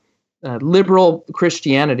out liberal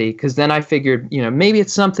Christianity, because then I figured, maybe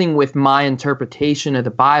it's something with my interpretation of the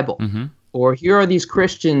Bible. Or here are these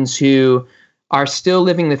Christians who are still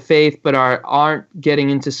living the faith, but aren't getting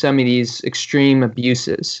into some of these extreme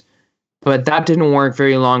abuses. But that didn't work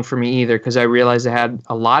very long for me either, because I realized I had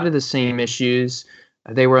a lot of the same issues.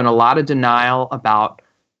 They were in a lot of denial about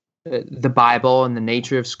the Bible and the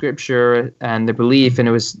nature of Scripture and the belief, and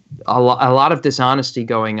it was a lot of dishonesty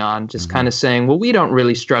going on, just kind of saying, well, we don't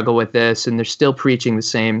really struggle with this, and they're still preaching the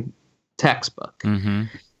same textbook.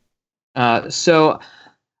 So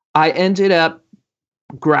I ended up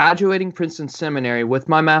graduating Princeton Seminary with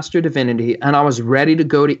my Master of Divinity, and I was ready to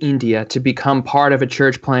go to India to become part of a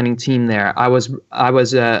church planting team there. I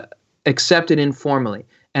was accepted informally,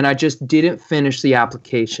 and I just didn't finish the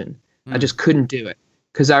application. I just couldn't do it,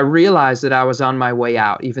 because I realized that I was on my way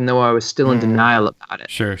out, even though I was still in denial about it.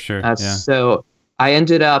 Sure. So I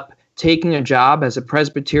ended up taking a job as a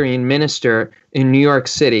Presbyterian minister in New York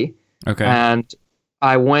City. Okay. And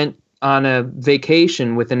I went on a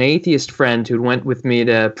vacation with an atheist friend who went with me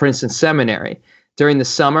to Princeton Seminary. During the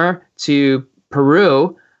summer to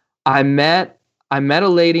Peru, I met a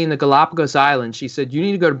lady in the Galapagos Islands. She said, you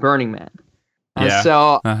need to go to Burning Man. And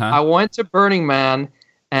so I went to Burning Man,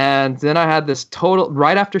 and then I had this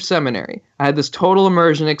right after seminary, I had this total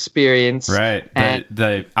immersion experience. Right.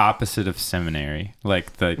 The opposite of seminary,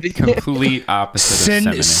 like the complete opposite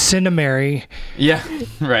of seminary. Yeah,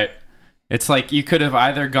 right. It's like you could have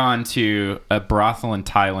either gone to a brothel in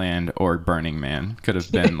Thailand or Burning Man. Could have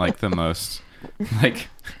been like the most like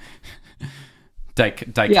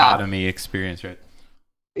dichotomy experience, right?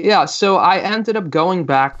 Yeah, so I ended up going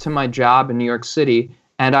back to my job in New York City,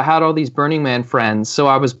 and I had all these Burning Man friends. So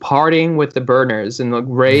I was partying with the burners and like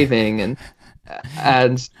raving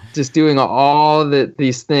and just doing all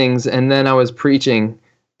these things. And then I was preaching,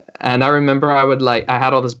 and I remember I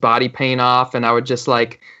had all this body paint off, and I would just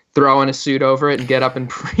like throw in a suit over it and get up and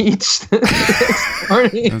preach the next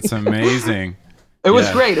morning. That's amazing. It was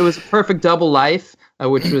great. It was a perfect double life,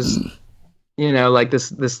 which was, like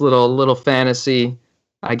this little fantasy,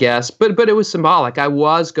 I guess. But it was symbolic. I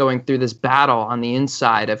was going through this battle on the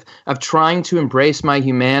inside of trying to embrace my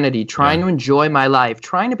humanity, trying to enjoy my life,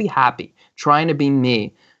 trying to be happy, trying to be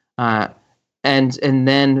me, and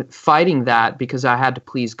then fighting that because I had to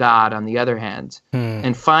please God on the other hand.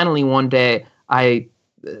 And finally one day I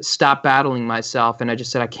stopped battling myself, and I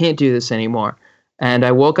just said, I can't do this anymore. And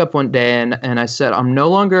I woke up one day and I said, I'm no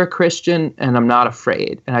longer a Christian and I'm not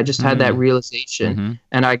afraid. And I just had that realization.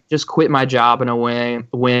 And I just quit my job in a whim.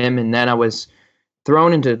 And then I was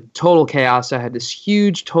thrown into total chaos. I had this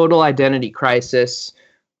huge total identity crisis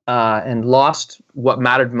and lost what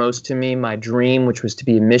mattered most to me, my dream, which was to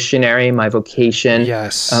be a missionary, my vocation,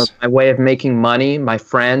 my way of making money, my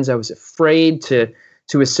friends. I was afraid to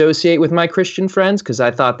associate with my Christian friends because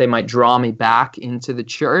I thought they might draw me back into the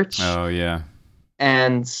church. Oh, yeah.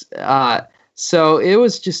 And so it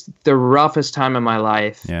was just the roughest time of my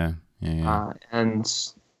life. Yeah. And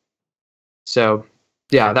so,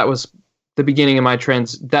 yeah, that was the beginning of my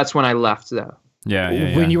that's when I left, though.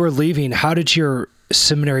 Yeah. When you were leaving, how did your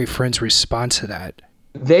seminary friends respond to that?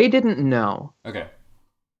 They didn't know. Okay.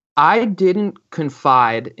 I didn't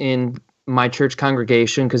confide in my church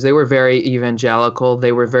congregation because they were very evangelical.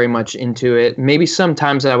 They were very much into it. Maybe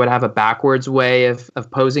sometimes I would have a backwards way of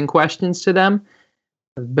posing questions to them.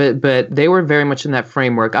 But they were very much in that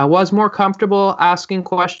framework. I was more comfortable asking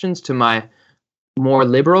questions to my more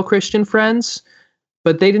liberal Christian friends,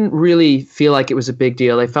 but they didn't really feel like it was a big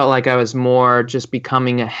deal. They felt like I was more just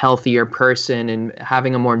becoming a healthier person and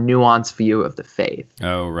having a more nuanced view of the faith.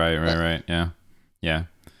 Oh, right. Yeah.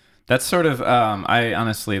 That's sort of, I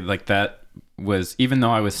honestly, like that was, even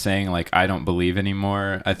though I was saying like, I don't believe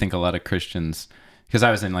anymore, I think a lot of Christians, because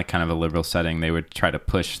I was in like kind of a liberal setting, they would try to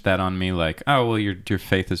push that on me, like, oh, well, your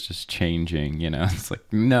faith is just changing, you know? It's like,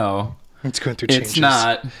 no, it's going through changes. It's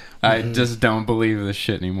not. I just don't believe this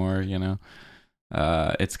shit anymore, you know?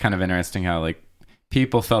 It's kind of interesting how like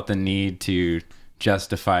people felt the need to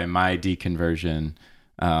justify my deconversion.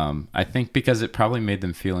 I think because it probably made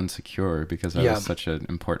them feel insecure because I was such an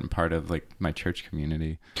important part of like my church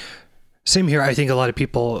community. Same here. I think a lot of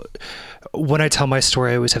people, when I tell my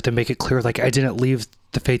story, I always have to make it clear, like I didn't leave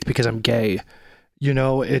the faith because I'm gay. You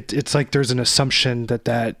know, it's like there's an assumption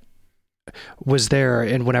that was there.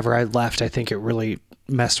 And whenever I left, I think it really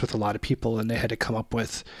messed with a lot of people and they had to come up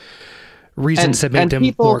with reasons that made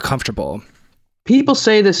them more comfortable. People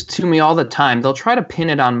say this to me all the time. They'll try to pin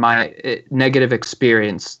it on my negative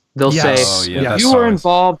experience. They'll say, you were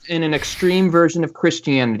involved in an extreme version of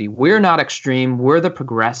Christianity. We're not extreme. We're the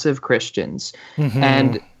progressive Christians.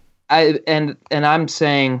 And I'm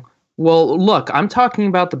saying, well, look, I'm talking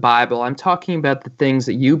about the Bible. I'm talking about the things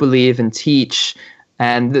that you believe and teach.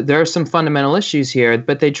 And there are some fundamental issues here,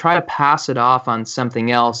 but they try to pass it off on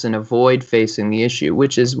something else and avoid facing the issue,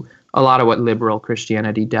 which is a lot of what liberal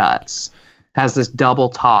Christianity does. Has this double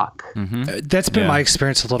talk. That's been my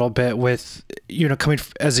experience a little bit with, you know, coming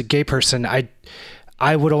as a gay person.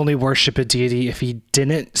 I would only worship a deity if he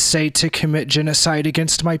didn't say to commit genocide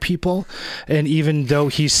against my people. And even though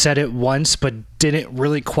he said it once, but didn't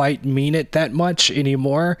really quite mean it that much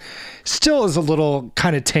anymore, still is a little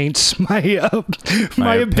kind of taints my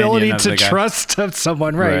ability to trust of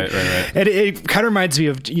someone. Right. And it kind of reminds me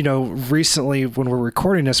of, you know, recently when we're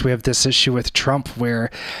recording this, we have this issue with Trump where,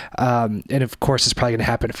 and of course it's probably going to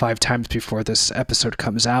happen 5 times before this episode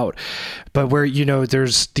comes out, but where, you know,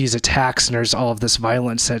 there's these attacks and there's all of this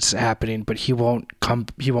violence that's happening, but he won't come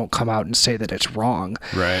out and say that it's wrong.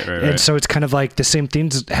 Right. And so it's kind of like the same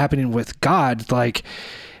things happening with God. Like,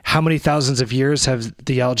 how many thousands of years have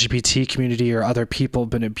the LGBT community or other people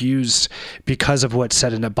been abused because of what's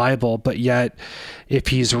said in the Bible? But yet, if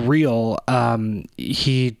he's real,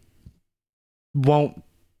 he won't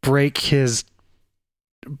break his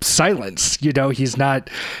silence. You know, he's not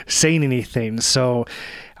saying anything. So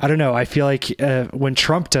I don't know. I feel like when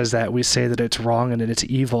Trump does that, we say that it's wrong and that it's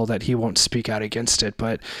evil, that he won't speak out against it.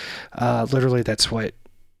 But literally, that's what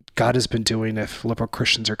God has been doing if liberal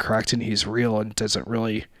Christians are correct and he's real and doesn't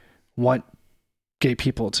really want gay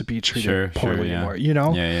people to be treated poorly anymore. You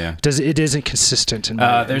know? Yeah. It isn't consistent in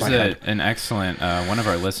there's my head. An excellent, one of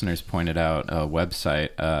our listeners pointed out a website.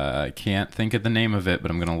 I can't think of the name of it,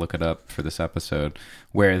 but I'm going to look it up for this episode,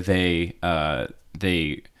 where they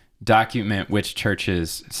document which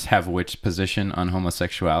churches have which position on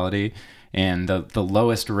homosexuality. And the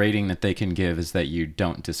lowest rating that they can give is that you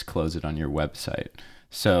don't disclose it on your website.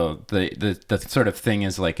 So the sort of thing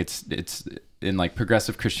is like it's in like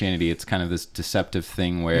progressive Christianity, it's kind of this deceptive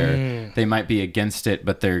thing where they might be against it,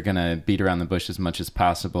 but they're gonna beat around the bush as much as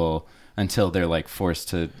possible until they're like forced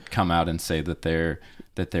to come out and say that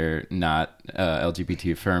they're not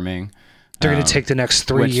LGBT affirming. They're going to take the next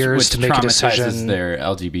 3 years to make a decision. Which traumatizes their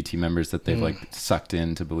LGBT members that they've like sucked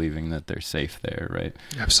into believing that they're safe there, right?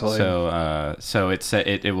 Absolutely. So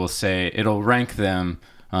it will say it'll rank them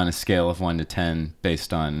on a scale of 1 to 10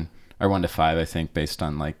 based on, or 1 to 5, I think, based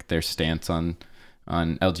on like their stance on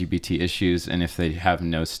LGBT issues. And if they have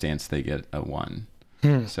no stance, they get a 1.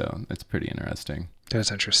 So it's pretty interesting.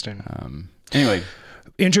 That's interesting. Anyway,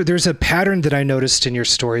 Andrew, there's a pattern that I noticed in your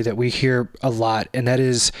story that we hear a lot, and that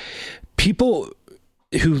is people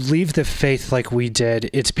who leave the faith like we did,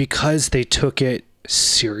 it's because they took it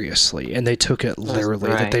seriously and they took it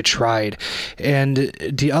literally, that they tried. And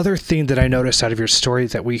the other thing that I noticed out of your story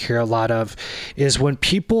that we hear a lot of is when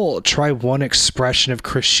people try one expression of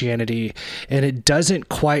Christianity and it doesn't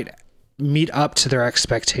quite meet up to their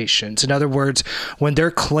expectations. In other words, when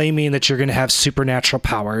they're claiming that you're going to have supernatural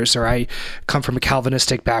powers, or I come from a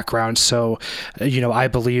Calvinistic background, so, I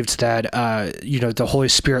believed that, the Holy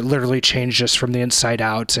Spirit literally changed us from the inside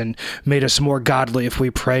out and made us more godly if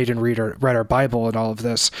we prayed and read our Bible and all of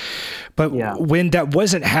this. But when that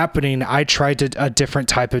wasn't happening, I tried a different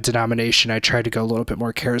type of denomination. I tried to go a little bit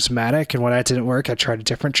more charismatic, and when that didn't work, I tried a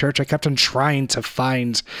different church. I kept on trying to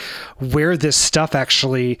find where this stuff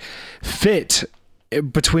actually fit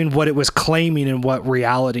between what it was claiming and what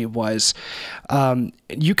reality was.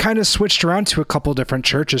 You kind of switched around to a couple different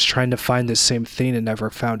churches trying to find the same thing and never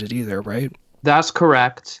found it either, right? That's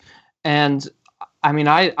correct. And I mean,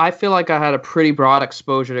 I feel like I had a pretty broad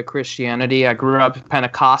exposure to Christianity. I grew up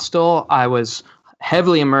Pentecostal. I was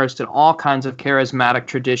heavily immersed in all kinds of charismatic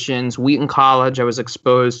traditions. Wheaton College, I was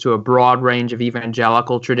exposed to a broad range of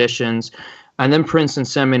evangelical traditions. And then Princeton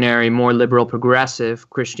Seminary, more liberal progressive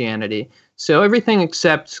Christianity. So everything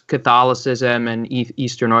except Catholicism and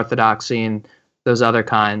Eastern Orthodoxy and those other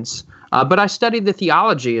kinds. But I studied the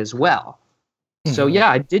theology as well. So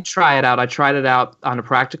I did try it out. I tried it out on a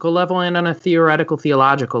practical level and on a theoretical,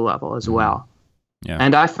 theological level as well. Yeah.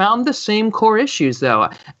 And I found the same core issues, though.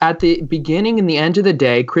 At the beginning and the end of the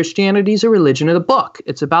day, Christianity is a religion of the book.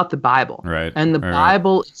 It's about the Bible. Right. And the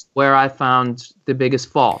Bible is where I found the biggest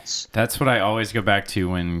faults. That's what I always go back to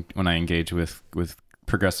when I engage with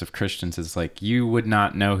progressive Christians. It's like, you would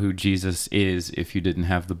not know who Jesus is if you didn't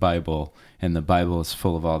have the Bible, and the Bible is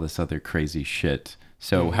full of all this other crazy shit.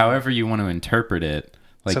 So however you want to interpret it,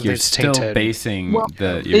 like something you're still tainted. Basing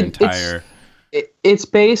your entire... It's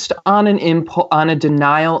based on on a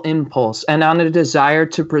denial impulse and on a desire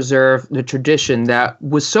to preserve the tradition that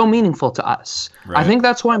was so meaningful to us. Right. I think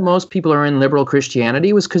that's why most people are in liberal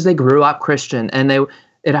Christianity, was because they grew up Christian and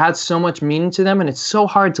it had so much meaning to them, and it's so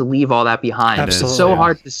hard to leave all that behind. Absolutely. It's so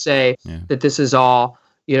hard to say that this is all,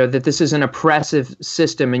 that this is an oppressive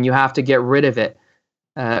system and you have to get rid of it,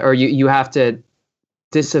 or you have to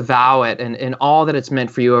disavow it and all that it's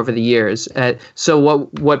meant for you over the years. So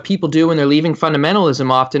what people do when they're leaving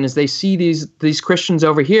fundamentalism often is they see these Christians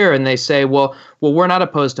over here and they say, well, we're not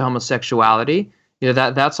opposed to homosexuality.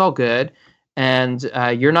 That's all good. And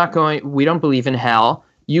we don't believe in hell.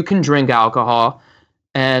 You can drink alcohol.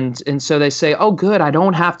 And so they say, oh, good, I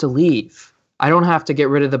don't have to leave. I don't have to get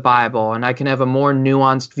rid of the Bible, and I can have a more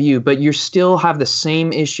nuanced view, but you still have the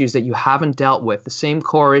same issues that you haven't dealt with, the same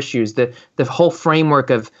core issues, the whole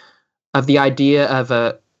framework of the idea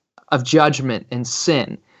of judgment and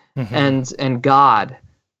sin and God,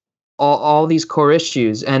 all these core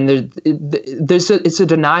issues. And it's a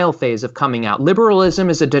denial phase of coming out.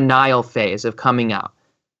 Liberalism is a denial phase of coming out.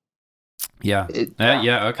 Yeah.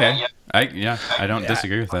 Okay. I don't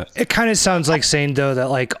disagree with that. It kind of sounds like saying, though, that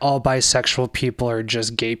like all bisexual people are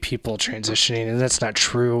just gay people transitioning, and that's not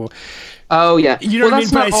true. Oh yeah, you know what I mean.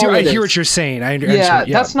 But I hear what you're saying.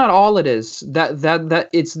 That's not all it is. That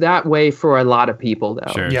it's that way for a lot of people,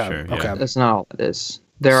 though. Sure. Okay. That's not all it is.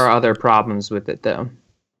 There are other problems with it, though.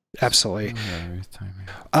 Absolutely.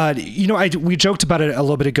 We joked about it a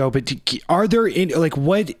little bit ago, but are there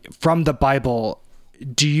what from the Bible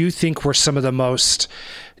do you think were some of the most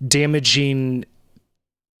damaging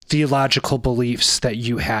theological beliefs that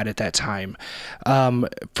you had at that time?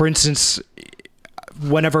 For instance,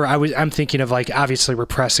 whenever I'm thinking of like obviously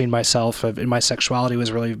repressing myself in my sexuality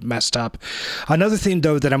was really messed up. Another thing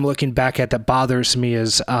though that I'm looking back at that bothers me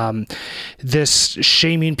is this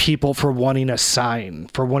shaming people for wanting a sign,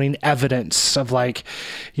 for wanting evidence of like,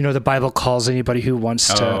 the Bible calls anybody who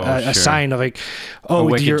wants to a sign of like,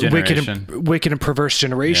 you're wicked and perverse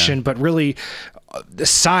generation, but really the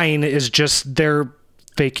sign is just their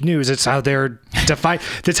fake news. It's how they're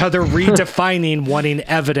that's how they're redefining wanting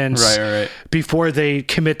evidence before they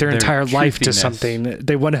commit their entire life to something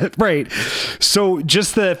they want to. Right. So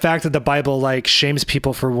just the fact that the Bible like shames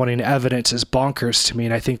people for wanting evidence is bonkers to me.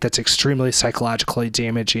 And I think that's extremely psychologically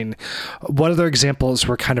damaging. What other examples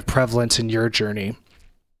were kind of prevalent in your journey?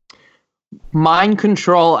 Mind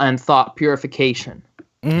control and thought purification.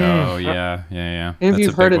 Oh yeah. If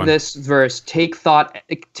you've heard of this verse, take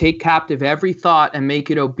captive every thought and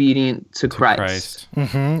make it obedient to Christ.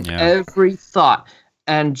 Mm-hmm. Yeah. Every thought.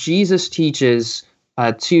 And Jesus teaches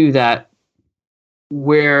too that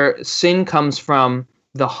where sin comes from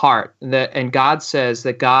the heart, and God says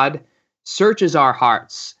that God searches our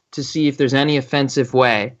hearts to see if there's any offensive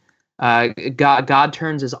way. God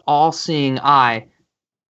turns his all-seeing eye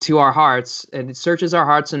to our hearts, and it searches our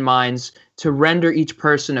hearts and minds to render each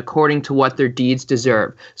person according to what their deeds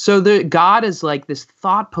deserve. So God is like this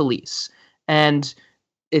thought police, and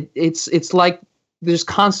it's like there's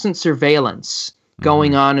constant surveillance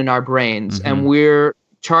going on in our brains, and we're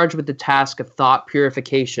charged with the task of thought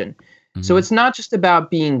purification. So it's not just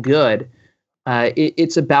about being good.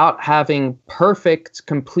 It's about having perfect,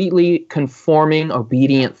 completely conforming,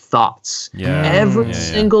 obedient thoughts. Every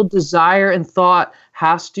single desire and thought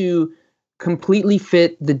has to completely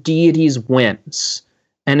fit the deity's whims.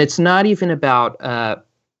 And it's not even about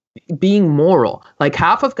being moral. Like,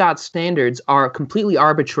 half of God's standards are completely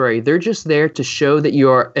arbitrary. They're just there to show that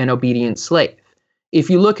you're an obedient slave. If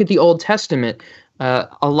you look at the Old Testament,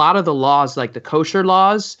 a lot of the laws, like the kosher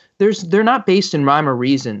laws, they're not based in rhyme or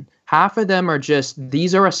reason. Half of them are just,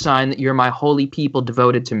 these are a sign that you're my holy people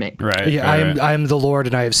devoted to me. Right. Yeah, I am the Lord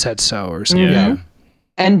and I have said so, or something. Yeah.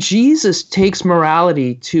 And Jesus takes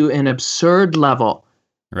morality to an absurd level.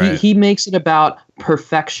 Right. He makes it about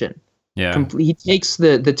perfection. Yeah. He takes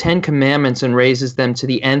the 10 commandments and raises them to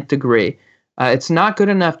the nth degree. It's not good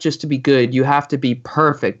enough just to be good. You have to be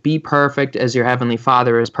perfect. Be perfect as your heavenly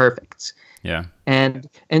Father is perfect. Yeah. And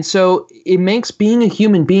so it makes being a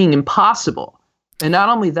human being impossible. And not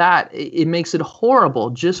only that, it makes it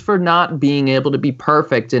horrible just for not being able to be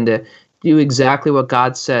perfect and to do exactly what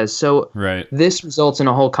God says. So this results in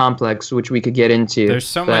a whole complex, which we could get into. There's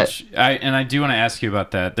so much, I do want to ask you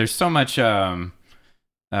about that. There's so much,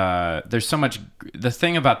 the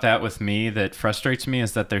thing about that with me that frustrates me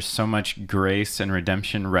is that there's so much grace and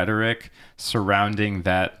redemption rhetoric surrounding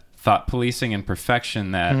that thought policing and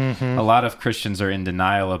perfection that a lot of Christians are in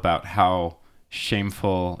denial about how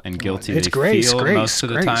shameful and guilty they feel most of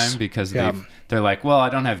the time, because they're like, well, I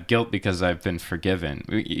don't have guilt because I've been forgiven.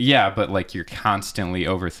 Yeah, but like, you're constantly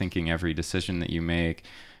overthinking every decision that you make,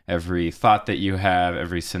 every thought that you have,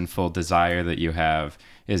 every sinful desire that you have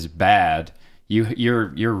is bad.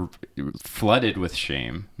 You're flooded with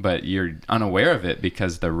shame, but you're unaware of it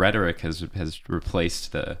because the rhetoric has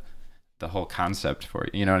replaced the whole concept for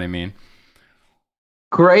you. You know what I mean?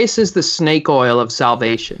 Grace is the snake oil of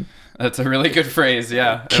salvation. That's a really good phrase.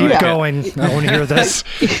 Yeah. Keep going. I want to hear this.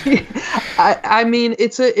 I mean,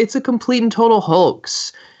 it's a complete and total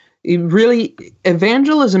hoax.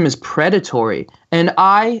 Evangelism is predatory. And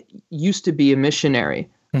I used to be a missionary.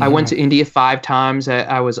 I went to India 5 times.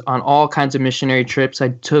 I was on all kinds of missionary trips. I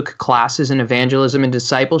took classes in evangelism and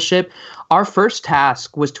discipleship. Our first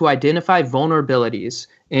task was to identify vulnerabilities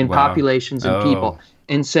in populations and people,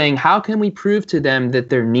 and saying, how can we prove to them that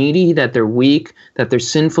they're needy, that they're weak, that they're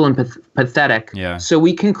sinful and pathetic? Yeah. So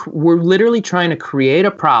we're literally trying to create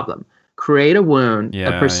a problem, create a wound,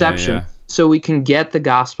 a perception, so we can get the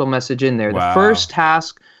gospel message in there. The first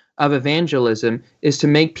task of evangelism is to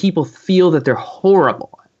make people feel that they're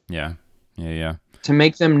horrible. Yeah. To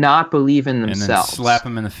make them not believe in themselves. And then slap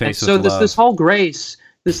them in the face with love. So this whole grace,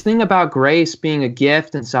 this thing about grace being a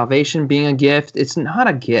gift and salvation being a gift, it's not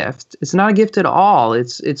a gift. It's not a gift at all.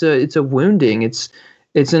 It's a wounding.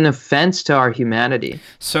 It's an offense to our humanity.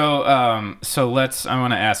 So I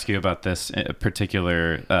want to ask you about this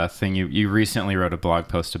particular thing. You recently wrote a blog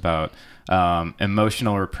post about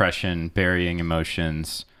emotional repression, burying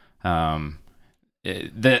emotions.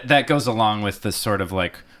 That goes along with this sort of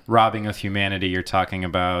like robbing of humanity you're talking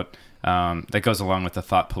about. That goes along with the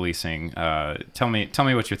thought policing. Tell me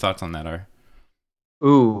what your thoughts on that are.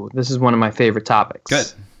 Ooh, this is one of my favorite topics.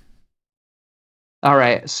 Good. All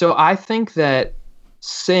right. So I think that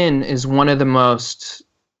sin is one of the most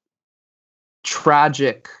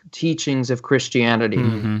tragic teachings of Christianity.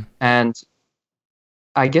 Mm-hmm. And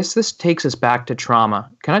I guess this takes us back to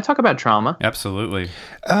trauma. Can I talk about trauma? Absolutely.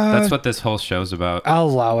 That's what this whole show's about. I'll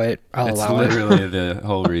allow it. It's literally the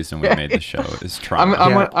whole reason we made the show is trauma.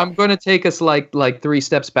 I'm going to take us like 3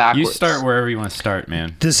 steps backwards. You start wherever you want to start,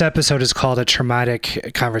 man. This episode is called A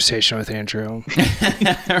Traumatic Conversation with Andrew.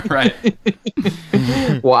 Right.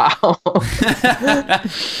 Wow.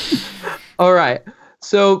 All right.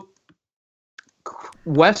 So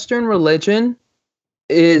Western religion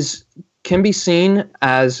can be seen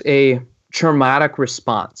as a traumatic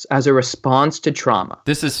response, as a response to trauma.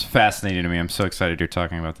 This is fascinating to me. I'm so excited you're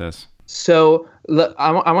talking about this. So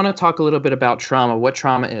I want to talk a little bit about trauma, what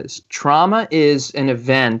trauma is. Trauma is an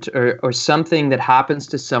event or something that happens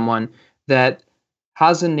to someone that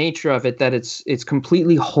has a nature of it that it's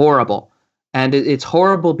completely horrible. And it's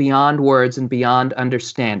horrible beyond words and beyond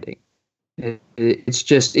understanding.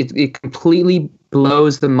 It completely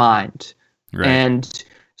blows the mind. Right. And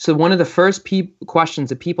so one of the first questions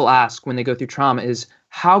that people ask when they go through trauma is,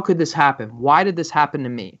 how could this happen? Why did this happen to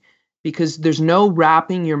me? Because there's no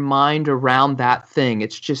wrapping your mind around that thing.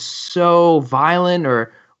 It's just so violent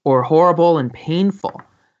or horrible and painful.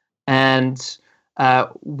 And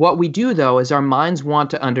what we do, though, is our minds want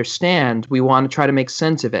to understand. We want to try to make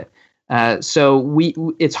sense of it. So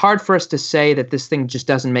it's hard for us to say that this thing just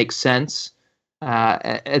doesn't make sense.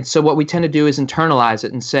 And so what we tend to do is internalize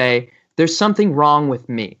it and say, there's something wrong with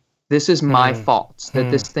me. This is my fault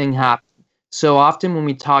that this thing happened. So often when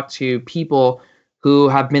we talk to people who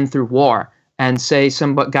have been through war and say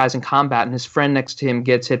some guy's in combat and his friend next to him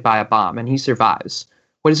gets hit by a bomb and he survives,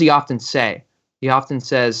 what does he often say? He often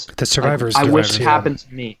says, the survivors. I wish it happened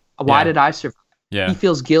to me. Why did I survive? Yeah. He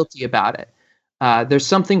feels guilty about it. There's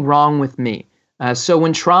something wrong with me. So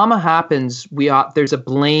when trauma happens, there's a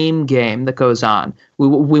blame game that goes on.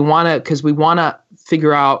 We want to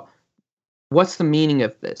figure out what's the meaning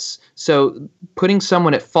of this. So putting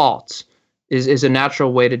someone at fault is a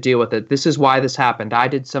natural way to deal with it. This is why this happened. I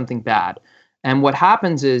did something bad. And what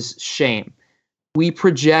happens is shame. We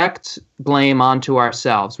project blame onto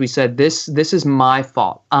ourselves. We said, this is my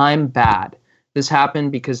fault. I'm bad. This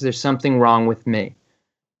happened because there's something wrong with me.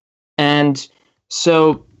 And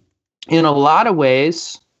so in a lot of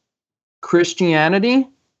ways, Christianity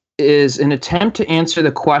is an attempt to answer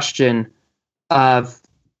the question of,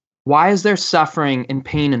 why is there suffering and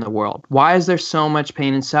pain in the world? Why is there so much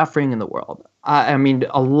pain and suffering in the world? I mean,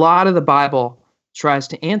 a lot of the Bible tries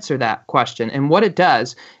to answer that question. And what it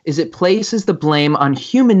does is it places the blame on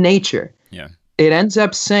human nature. Yeah. It ends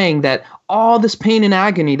up saying that all this pain and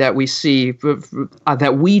agony that we see,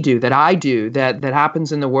 that we do, that I do, that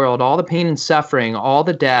happens in the world, all the pain and suffering, all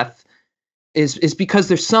the death, is because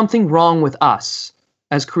there's something wrong with us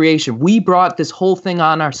as creation. We brought this whole thing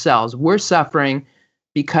on ourselves. We're suffering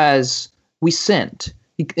because we sinned.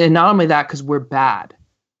 And not only that, because we're bad.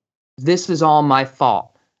 This is all my fault.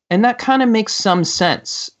 And that kind of makes some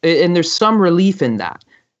sense. And there's some relief in that,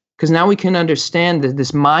 because now we can understand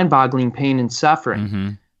this mind-boggling pain and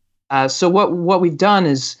suffering. Mm-hmm. So what we've done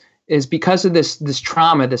is because of this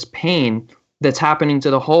trauma, this pain that's happening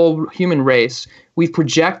to the whole human race, we've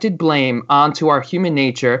projected blame onto our human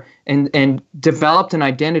nature and developed an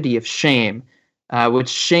identity of shame. Which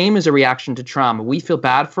shame is a reaction to trauma. We feel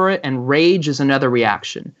bad for it, and rage is another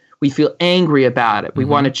reaction. We feel angry about it. We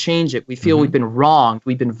want to change it. We feel we've been wronged.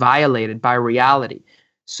 We've been violated by reality.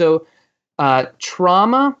 So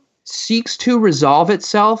trauma seeks to resolve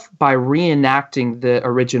itself by reenacting the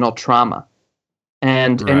original trauma.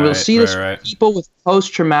 And we'll see this with people with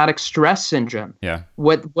post-traumatic stress syndrome. Yeah.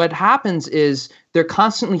 What happens is they're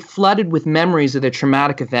constantly flooded with memories of their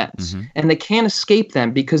traumatic events, and they can't escape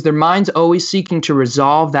them because their mind's always seeking to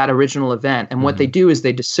resolve that original event. And what they do is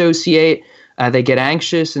they dissociate, they get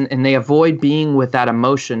anxious, and they avoid being with that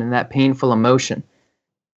emotion and that painful emotion.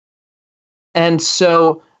 And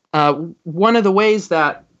so one of the ways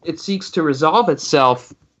that it seeks to resolve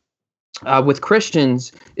itself with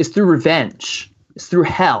Christians is through revenge. It's through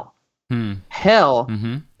hell. Hell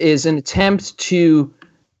is an attempt to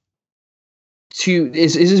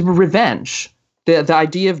is revenge. The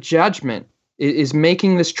idea of judgment is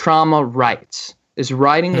making this trauma right, is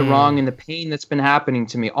righting the wrong and the pain that's been happening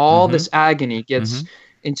to me. All this agony gets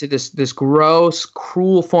into this gross,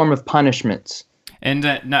 cruel form of punishment. And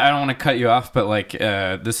no, I don't want to cut you off, but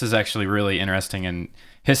this is actually really interesting and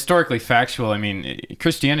historically factual. I mean,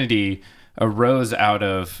 Christianity arose out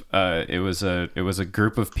of it was a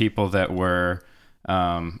group of people that were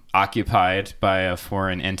occupied by a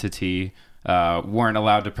foreign entity, weren't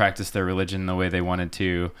allowed to practice their religion the way they wanted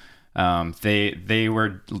to. They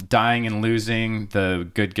were dying and losing.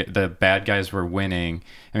 The bad guys were winning.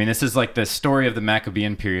 I mean, this is like the story of the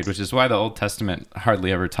Maccabean period, which is why the Old Testament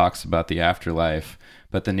hardly ever talks about the afterlife,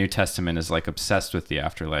 but the New Testament is like obsessed with the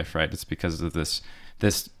afterlife, right? It's because of this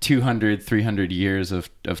 200, 300 years of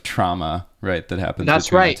trauma, right, that happens.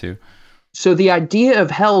 That's right. The two. So the idea of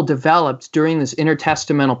hell developed during this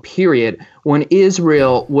intertestamental period when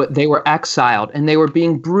Israel, they were exiled and they were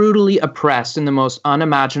being brutally oppressed in the most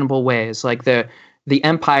unimaginable ways. Like the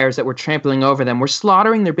empires that were trampling over them were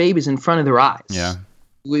slaughtering their babies in front of their eyes. Yeah,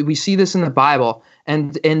 we see this in the Bible,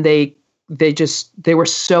 and they were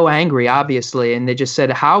so angry, obviously, and they just said,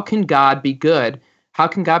 "How can God be good? How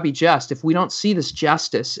can God be just if we don't see this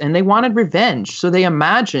justice?" And they wanted revenge. So they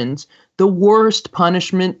imagined the worst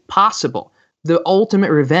punishment possible, the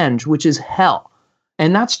ultimate revenge, which is hell.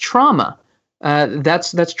 And that's trauma.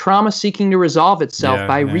 That's trauma seeking to resolve itself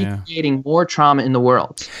by recreating more trauma in the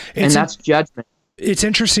world. And that's judgment. It's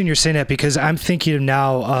interesting you're saying that, because I'm thinking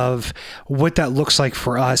now of what that looks like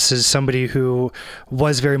for us as somebody who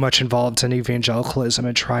was very much involved in evangelicalism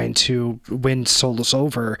and trying to win souls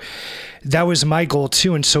over. That was my goal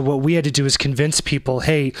too. And so what we had to do is convince people,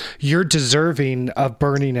 hey, you're deserving of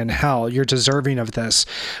burning in hell. You're deserving of this.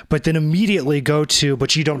 But then immediately go to,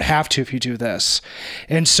 but you don't have to if you do this.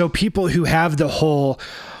 And so people who have the whole,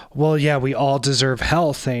 well, yeah, we all deserve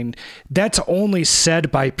hell thing, that's only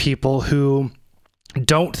said by people who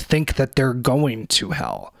don't think that they're going to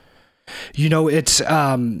hell. You know, it's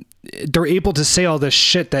they're able to say all this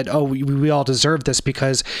shit that, oh, we all deserve this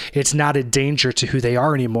because it's not a danger to who they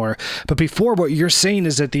are anymore. But before, what you're saying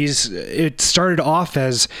is that it started off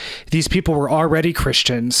as these people were already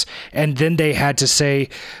Christians, and then they had to say,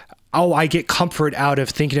 oh, I get comfort out of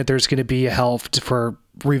thinking that there's going to be a hell for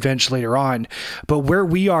revenge later on. But where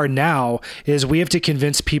we are now is we have to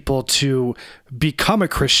convince people to become a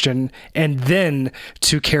Christian and then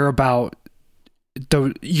to care about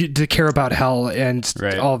hell and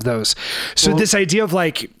all of those. So this idea of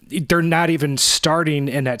like, they're not even starting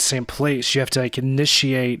in that same place. You have to like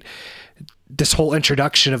initiate this whole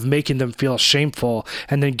introduction of making them feel shameful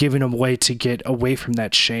and then giving them a way to get away from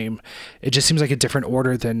that shame. It just seems like a different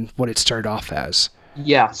order than what it started off as.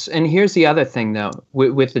 Yes. And here's the other thing, though,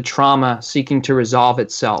 with the trauma seeking to resolve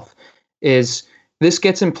itself, is this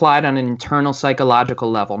gets implied on an internal psychological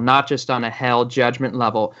level, not just on a hell judgment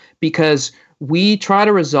level, because we try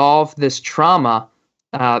to resolve this trauma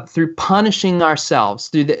through punishing ourselves,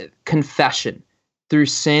 through the confession, through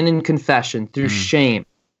sin and confession, through shame.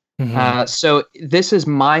 Mm-hmm. So this is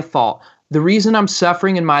my fault. The reason I'm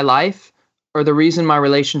suffering in my life, or the reason my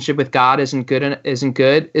relationship with God isn't good,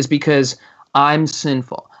 is because I'm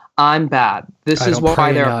sinful. I'm bad. This is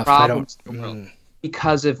why there are problems in the world.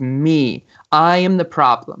 Because of me. I am the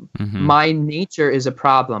problem. Mm-hmm. My nature is a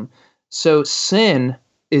problem. So sin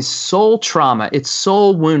is soul trauma. It's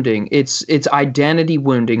soul wounding. It's identity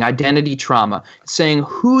wounding, identity trauma. It's saying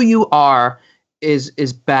who you are is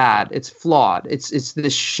bad. It's flawed. It's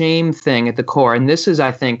this shame thing at the core. And this is,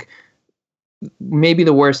 I think, maybe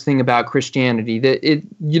the worst thing about Christianity.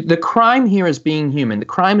 The crime here is being human. The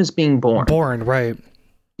crime is being born. Born, right.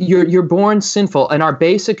 You're born sinful, and our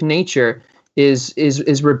basic nature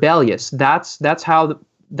is rebellious. That's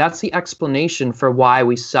the explanation for why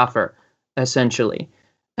we suffer, essentially.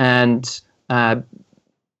 And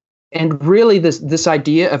really this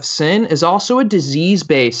idea of sin is also a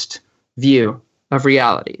disease-based view of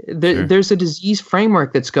reality. There's a disease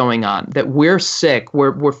framework that's going on, that we're sick,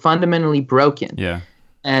 we're fundamentally broken. Yeah.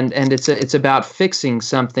 And it's about fixing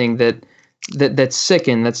something that's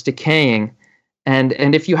sickened, that's decaying. And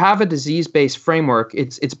if you have a disease-based framework,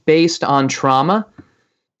 it's based on trauma.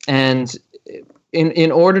 And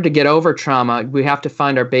in order to get over trauma, we have to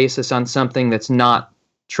find our basis on something that's not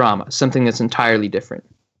trauma, something that's entirely different.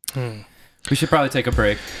 We should probably take a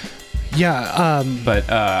break. Yeah, but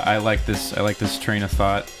I like this train of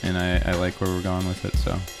thought, and I like where we're going with it.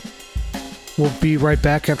 So we'll be right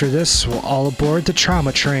back after this. We'll all aboard the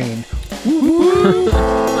trauma train. Woo-hoo!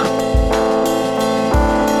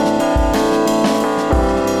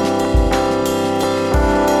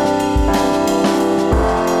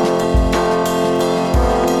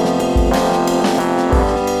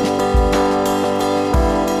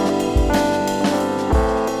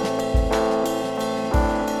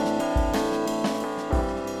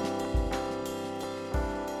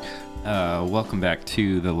 Welcome back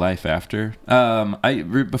to The Life After.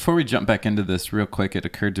 Before we jump back into this real quick, it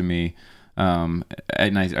occurred to me, and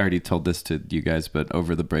I already told this to you guys, but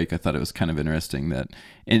over the break, I thought it was kind of interesting that,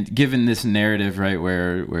 given this narrative, right,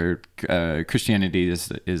 where Christianity is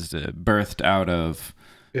birthed out of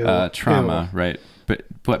trauma, right? But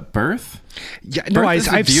what, birth? Yeah, no,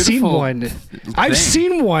 I've seen one. I've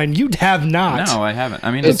seen one. You have not. No, I haven't.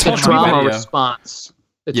 I mean, it's a trauma response.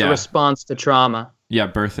 It's a response to trauma. Yeah,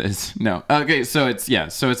 birth is no. Okay, so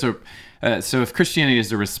if Christianity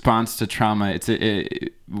is a response to trauma,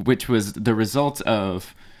 which was the result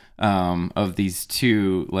of these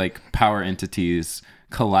two like power entities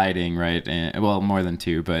colliding, right? And, well, more than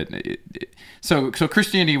two, but so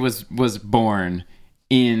Christianity was born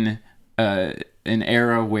in an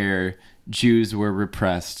era where Jews were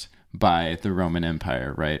repressed by the Roman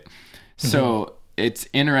Empire, right? Mm-hmm. So it's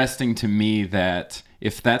interesting to me that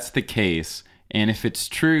if that's the case, and if it's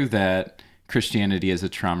true that Christianity is a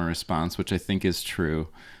trauma response, which I think is true,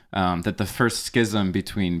 that the first schism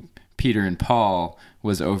between Peter and Paul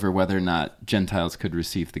was over whether or not Gentiles could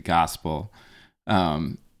receive the gospel,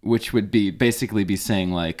 which would basically be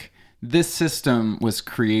saying like, this system was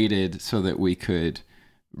created so that we could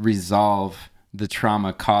resolve the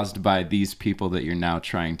trauma caused by these people that you're now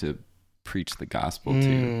trying to preach the gospel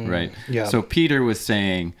to, right? Yeah. So Peter was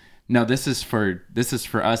saying, no, this is for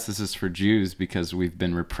us, this is for Jews because we've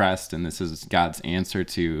been repressed, and this is God's answer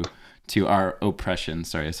to our oppression.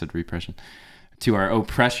 Sorry, I said repression. To our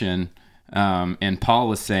oppression. And Paul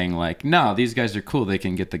was saying like, no, these guys are cool, they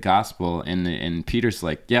can get the gospel, and Peter's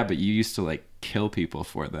like, yeah, but you used to like kill people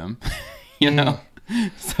for them. You know?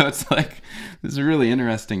 So it's like this is a really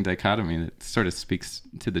interesting dichotomy that sort of speaks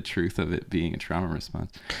to the truth of it being a trauma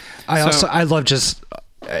response. I love just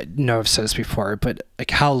know I've said this before, but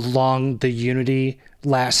like how long the unity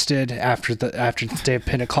lasted after the day of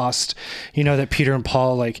Pentecost. You know, that Peter and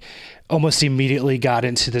Paul like almost immediately got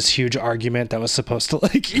into this huge argument that was supposed to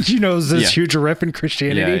like, you know, this huge riff in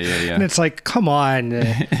Christianity. Yeah. And it's like, come on.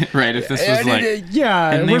 Right. If this was like,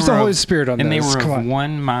 where's the Holy Spirit on and this? And they were of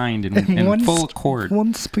one mind and full accord.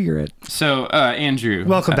 One spirit. So, Andrew.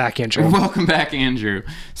 Welcome back, Andrew. Welcome back, Andrew.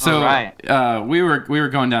 So, all right. we were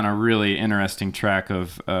going down a really interesting track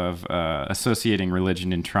of associating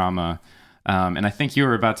religion and trauma. And I think you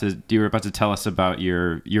were about to tell us about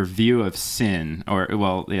your view of sin, or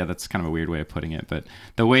well, yeah, that's kind of a weird way of putting it, but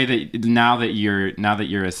the way that now that you're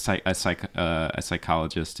a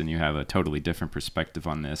psychologist and you have a totally different perspective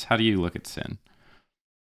on this, how do you look at sin?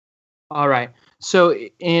 All right. So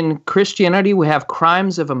in Christianity, we have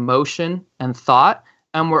crimes of emotion and thought,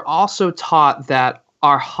 and we're also taught that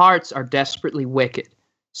our hearts are desperately wicked.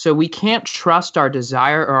 So we can't trust our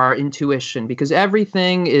desire or our intuition because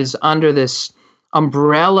everything is under this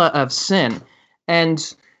umbrella of sin.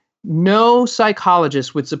 And no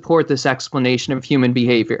psychologist would support this explanation of human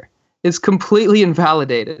behavior. It's completely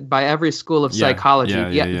invalidated by every school of psychology.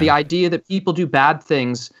 The idea that people do bad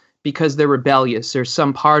things because they're rebellious or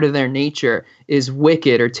some part of their nature is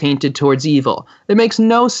wicked or tainted towards evil. It makes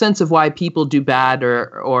no sense of why people do bad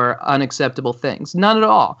or unacceptable things. None at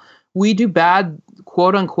all. We do bad,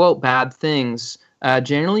 quote unquote, bad things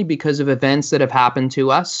generally because of events that have happened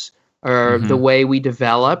to us or the way we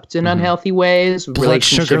developed in unhealthy ways, blood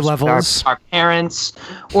sugar levels, with our parents,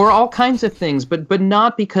 or all kinds of things, but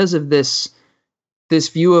not because of this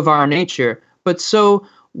view of our nature. But so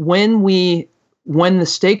when the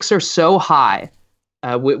stakes are so high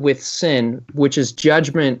with sin, which is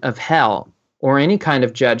judgment of hell or any kind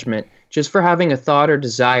of judgment, just for having a thought or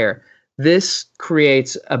desire, this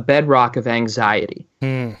creates a bedrock of anxiety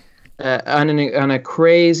on a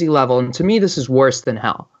crazy level. And to me, this is worse than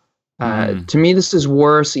hell. To me, this is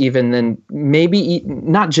worse even than maybe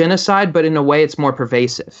not genocide, but in a way it's more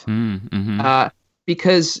pervasive.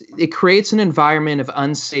 Because it creates an environment of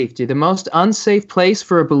unsafety. The most unsafe place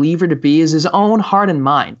for a believer to be is his own heart and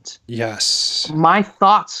mind. Yes. My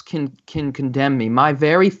thoughts can condemn me, my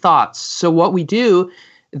very thoughts. So what we do,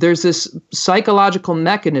 there's this psychological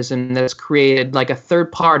mechanism that's created like a third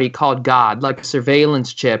party called God, like a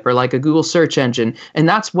surveillance chip or like a Google search engine. And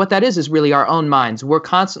that's what that is really our own minds. We're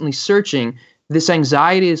constantly searching. This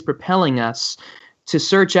anxiety is propelling us to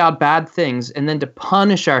search out bad things and then to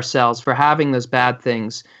punish ourselves for having those bad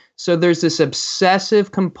things. So there's this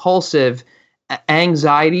obsessive, compulsive,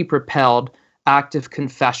 anxiety-propelled act of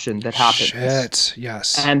confession that happens. Shit,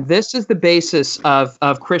 yes. And this is the basis of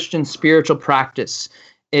Christian spiritual practice.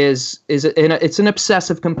 It's an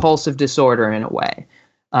obsessive compulsive disorder in a way,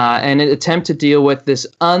 and an attempt to deal with this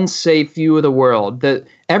unsafe view of the world, that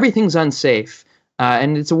everything's unsafe,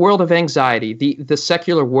 and it's a world of anxiety. The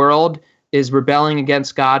secular world is rebelling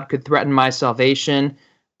against God, could threaten my salvation.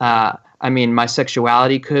 My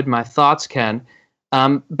sexuality could, my thoughts can.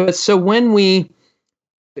 But so when we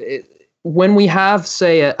have,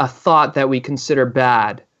 say, a thought that we consider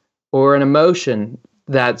bad, or an emotion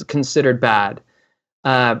that's considered bad,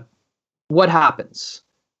 what happens?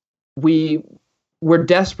 We're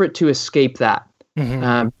desperate to escape that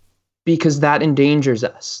because that endangers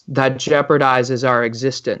us, that jeopardizes our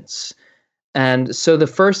existence. And so the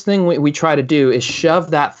first thing we try to do is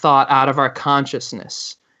shove that thought out of our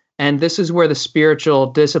consciousness. And this is where the spiritual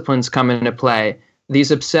disciplines come into play,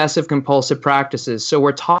 these obsessive compulsive practices. So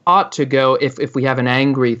we're taught to go, if we have an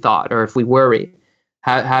angry thought or if we worry,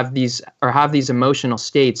 have these emotional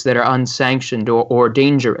states that are unsanctioned or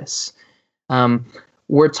dangerous.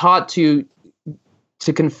 We're taught to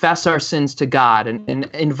confess our sins to God and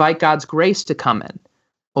invite God's grace to come in,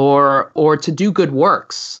 or to do good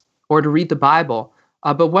works, or to read the Bible.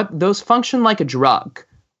 But what those function like a drug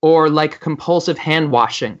or like compulsive hand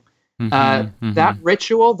washing. That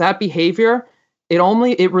ritual, that behavior,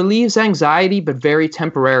 it relieves anxiety, but very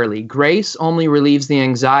temporarily. Grace only relieves the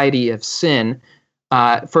anxiety of sin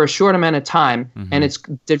for a short amount of time, and it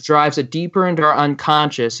drives it deeper into our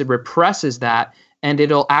unconscious. It represses that, and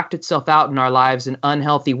it'll act itself out in our lives in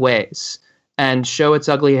unhealthy ways and show its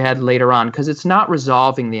ugly head later on, because it's not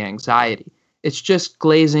resolving the anxiety. It's just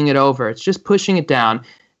glazing it over. It's just pushing it down.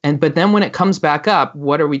 But then when it comes back up,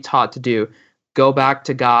 what are we taught to do? Go back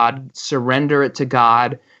to God, surrender it to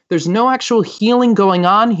God. There's no actual healing going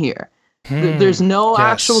on here. There's no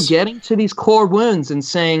actual getting to these core wounds and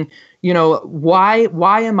saying, why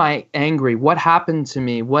am I angry? What happened to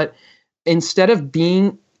me? Instead of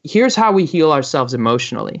here's how we heal ourselves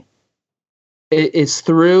emotionally. It's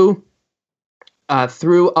through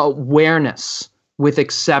awareness with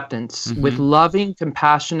acceptance, with loving,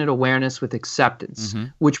 compassionate awareness with acceptance,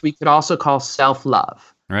 which we could also call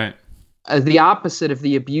self-love. Right. The opposite of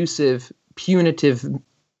the abusive, punitive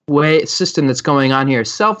system that's going on here.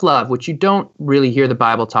 Self-love, which you don't really hear the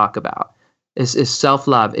Bible talk about, is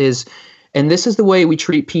self-love. And this is the way we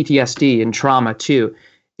treat PTSD and trauma too,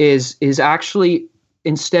 is actually,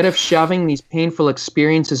 instead of shoving these painful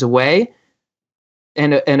experiences away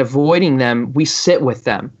and avoiding them, we sit with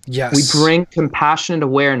them. Yes. We bring compassionate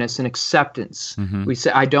awareness and acceptance. We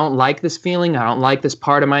say, I don't like this feeling. I don't like this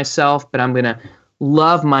part of myself, but I'm going to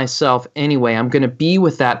love myself anyway. I'm going to be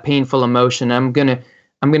with that painful emotion. I'm going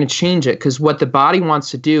to change it, because what the body wants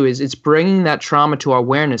to do is it's bringing that trauma to our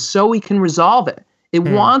awareness so we can resolve it. It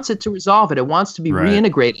wants it to resolve it. It wants to be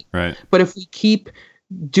reintegrated. Right. But if we keep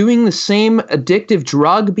doing the same addictive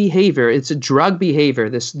drug behavior, it's a drug behavior,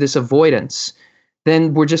 this avoidance,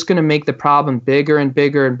 then we're just going to make the problem bigger and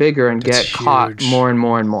bigger and bigger and get caught more and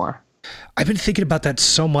more and more. I've been thinking about that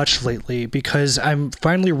so much lately, because I'm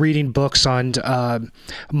finally reading books on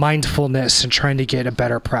mindfulness and trying to get a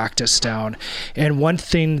better practice down. And one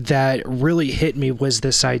thing that really hit me was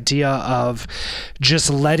this idea of just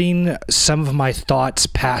letting some of my thoughts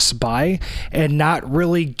pass by and not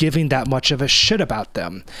really giving that much of a shit about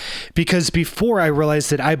them. Because before, I realized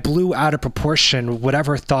that I blew out of proportion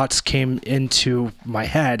whatever thoughts came into my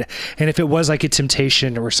head. And if it was like a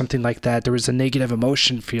temptation or something like that, there was a negative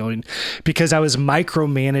emotion feeling, because I was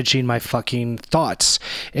micromanaging my fucking thoughts.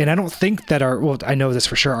 And I don't think that I know this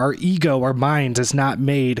for sure, our ego, our minds is not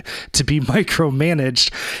made to be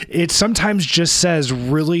micromanaged. It sometimes just says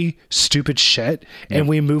really stupid shit and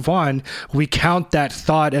we move on. We count that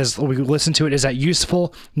thought as, we listen to it, is that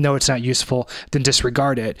useful? No, it's not useful. Then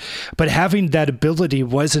disregard it. But having that ability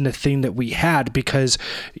wasn't a thing that we had, because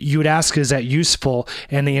you would ask, is that useful?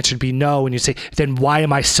 And the answer would be no. And you say, then why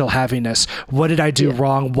am I still having this? What did I do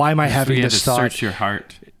wrong? Why am I having this thought? Search your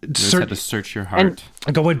heart. You just had to search your heart.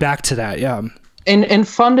 And going back to that, yeah. And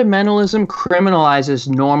fundamentalism criminalizes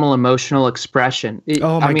normal emotional expression.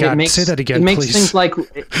 God! Say that again, please.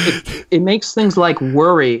 It makes things like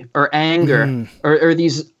worry or anger or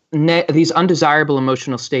these undesirable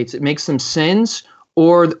emotional states. It makes them sins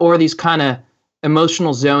or these kind of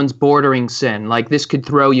emotional zones bordering sin. Like, this could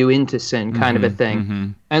throw you into sin, kind of a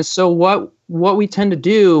thing. And so what we tend to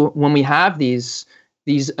do when we have these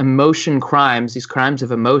emotion crimes, these crimes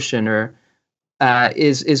of emotion,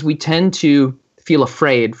 is we tend to feel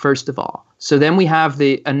afraid, first of all. So then we have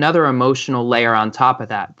another emotional layer on top of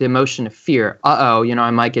that, the emotion of fear. I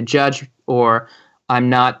might get judged, or I'm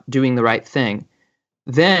not doing the right thing.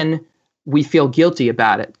 Then we feel guilty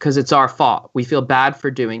about it because it's our fault. We feel bad for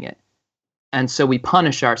doing it. And so we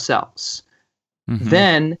punish ourselves.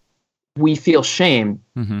 Then we feel shame.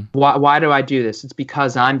 Why do I do this? It's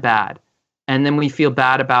because I'm bad. And then we feel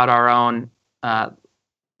bad about our own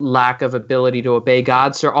lack of ability to obey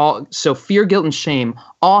God. So fear, guilt, and shame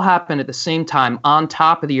all happen at the same time on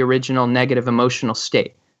top of the original negative emotional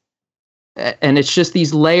state. And it's just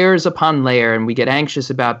these layers upon layer, and we get anxious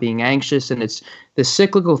about being anxious, and it's the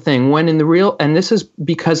cyclical thing. When in the real, and this is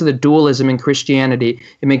because of the dualism in Christianity,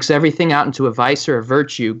 it makes everything out into a vice or a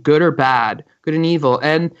virtue, good or bad, good and evil.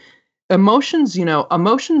 And emotions,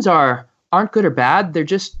 aren't good or bad. They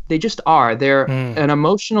just are. They're an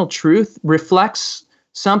emotional truth reflects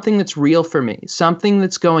something that's real for me, something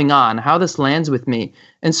that's going on, how this lands with me.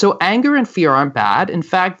 And so anger and fear aren't bad. In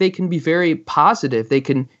fact, they can be very positive. They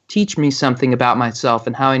can teach me something about myself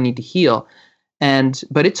and how I need to heal.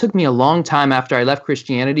 But it took me a long time after I left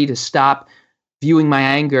Christianity to stop viewing my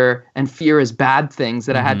anger and fear as bad things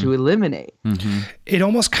that I had to eliminate. It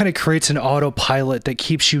almost kind of creates an autopilot that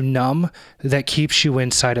keeps you numb, that keeps you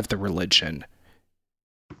inside of the religion.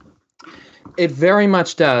 It very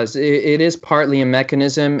much does. It is partly a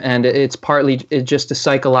mechanism, and it's partly just a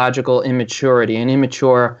psychological immaturity, an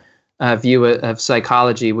immature view of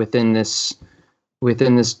psychology within this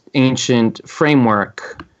ancient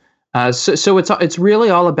framework. So it's really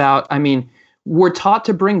all about, we're taught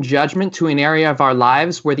to bring judgment to an area of our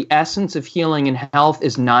lives where the essence of healing and health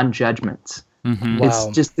is non-judgment. Wow. It's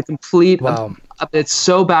just the complete it's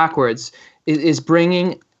so backwards, is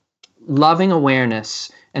bringing loving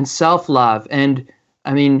awareness and self-love. And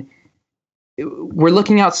I mean, we're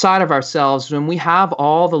looking outside of ourselves when we have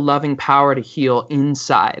all the loving power to heal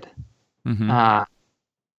inside.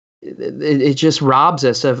 It just robs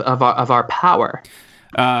us of our power.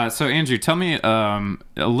 So Andrew, tell me a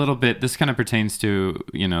little bit. This kind of pertains to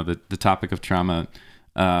the topic of trauma.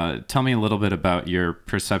 Tell me a little bit about your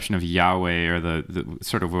perception of Yahweh, or the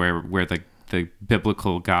sort of where the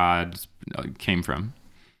biblical God came from.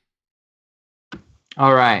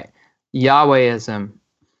 All right, Yahwehism.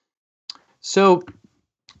 So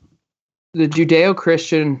the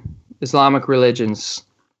Judeo-Christian Islamic religions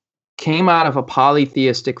came out of a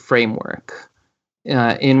polytheistic framework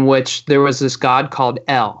in which there was this god called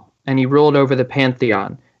El, and he ruled over the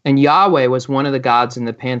pantheon. And Yahweh was one of the gods in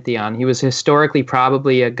the pantheon. He was historically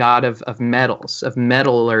probably a god of metals, of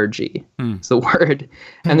metallurgy, is the word.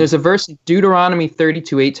 And there's a verse in Deuteronomy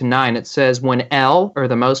 32:8-9. It says, when El, or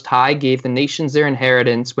the Most High, gave the nations their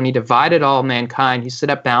inheritance, when he divided all mankind, he set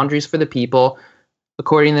up boundaries for the people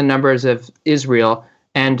according to the numbers of Israel.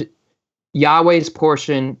 And Yahweh's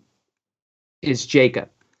portion is Jacob.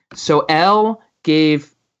 So El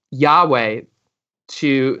gave Yahweh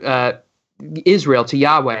to Israel, to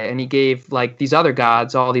Yahweh, and he gave like these other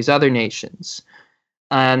gods, all these other nations.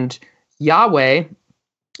 And Yahweh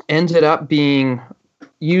ended up being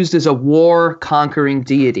used as a war conquering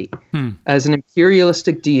deity, as an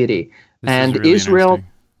imperialistic deity. And really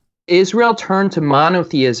Israel turned to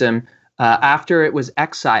monotheism after it was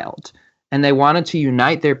exiled, and they wanted to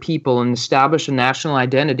unite their people and establish a national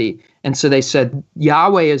identity. And so they said,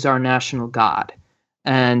 Yahweh is our national God.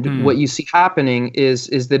 And what you see happening is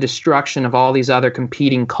the destruction of all these other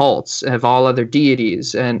competing cults, of all other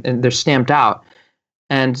deities, and they're stamped out.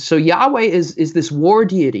 And so Yahweh is this war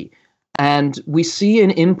deity. And we see an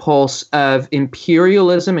impulse of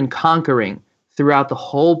imperialism and conquering throughout the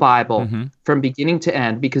whole Bible from beginning to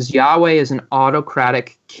end, because Yahweh is an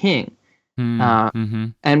autocratic king.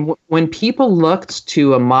 And when people looked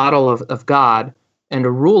to a model of God and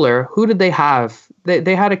a ruler, who did they have?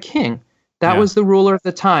 They had a king. That was the ruler of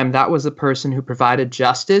the time. That was the person who provided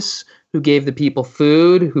justice, who gave the people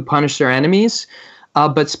food, who punished their enemies.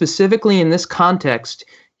 But specifically in this context,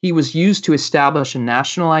 he was used to establish a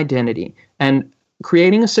national identity and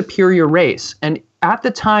creating a superior race. And at the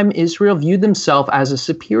time, Israel viewed themselves as a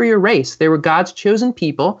superior race. They were God's chosen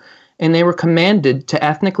people, and they were commanded to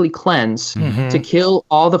ethnically cleanse, to kill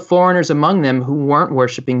all the foreigners among them who weren't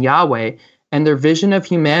worshiping Yahweh. And their vision of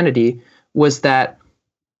humanity was that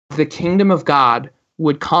the kingdom of God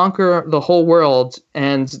would conquer the whole world,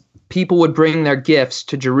 and people would bring their gifts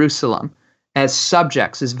to Jerusalem as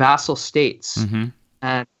subjects, as vassal states.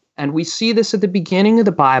 And we see this at the beginning of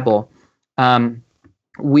the Bible.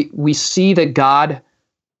 We see that God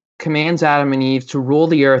commands Adam and Eve to rule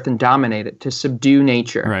the earth and dominate it, to subdue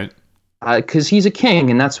nature. Right. Because he's a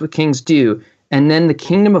king, and that's what kings do. And then the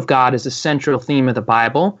kingdom of God is the central theme of the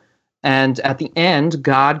Bible. And at the end,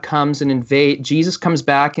 God comes and Jesus comes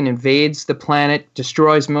back and invades the planet,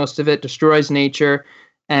 destroys most of it, destroys nature,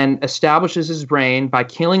 and establishes his reign by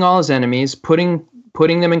killing all his enemies, putting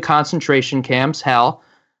them in concentration camps, hell,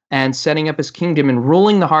 and setting up his kingdom and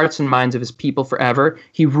ruling the hearts and minds of his people forever.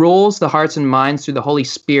 He rules the hearts and minds through the Holy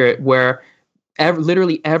Spirit, where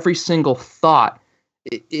literally every single thought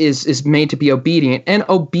is made to be obedient. And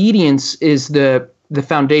obedience is the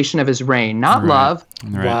foundation of his reign, not love,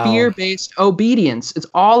 fear-based obedience. It's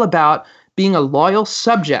all about being a loyal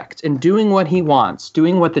subject and doing what he wants,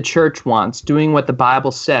 doing what the church wants, doing what the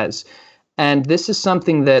Bible says. And this is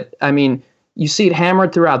something that, I mean, you see it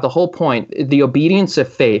hammered throughout the whole point, the obedience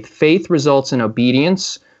of faith. Faith results in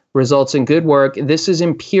obedience, results in good work. This is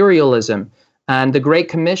imperialism. And the Great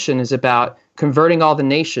Commission is about converting all the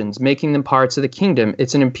nations, making them parts of the kingdom.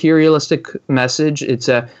 It's an imperialistic message. It's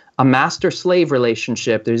a master-slave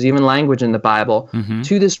relationship. There's even language in the Bible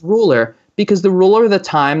to this ruler, because the ruler of the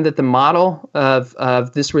time that the model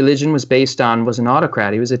of this religion was based on was an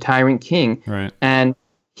autocrat. He was a tyrant king. Right. And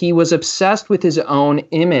he was obsessed with his own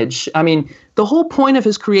image. I mean, the whole point of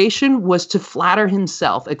his creation was to flatter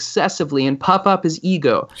himself excessively and puff up his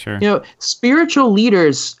ego. Sure. You know, spiritual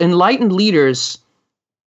leaders, enlightened leaders,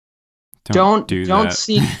 don't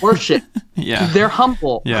seek worship. They're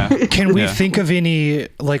humble. Can we think of any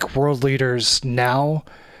like world leaders now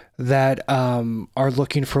that are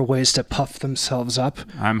looking for ways to puff themselves up?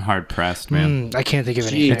 I'm hard pressed, man. I can't think of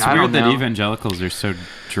any. It's weird that evangelicals are so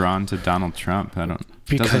drawn to Donald Trump.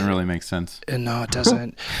 It doesn't really make sense. No, it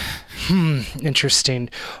doesn't. Interesting.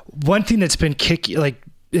 One thing that's been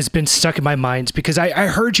has been stuck in my mind because I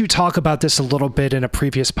heard you talk about this a little bit in a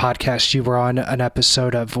previous podcast. You were on an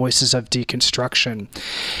episode of Voices of Deconstruction,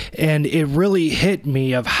 and it really hit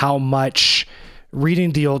me of how much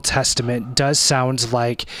reading the Old Testament does sound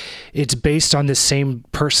like it's based on the same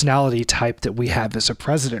personality type that we have as a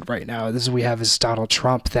president right now, as we have as Donald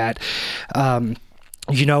Trump, that,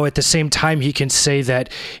 you know, at the same time, he can say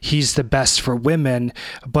that he's the best for women,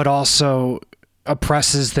 but also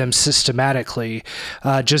oppresses them systematically,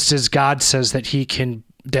 just as God says that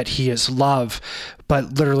he is love,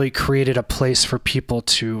 but literally created a place for people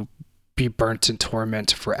to be burnt in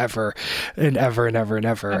torment forever and ever and ever and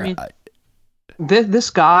ever. I mean, this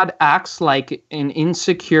God acts like an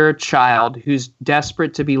insecure child who's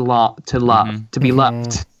desperate to be loved, and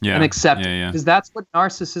accepted. Because that's what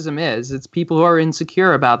narcissism is. It's people who are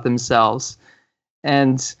insecure about themselves,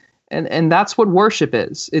 and that's what worship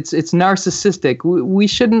is. It's narcissistic. We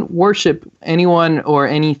shouldn't worship anyone or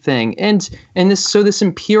anything. And this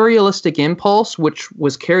imperialistic impulse, which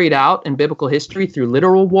was carried out in biblical history through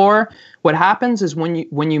literal war, what happens is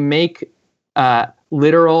when you make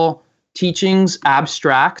literal teachings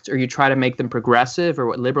abstract, or you try to make them progressive, or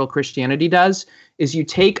what liberal Christianity does, is you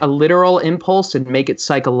take a literal impulse and make it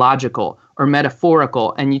psychological or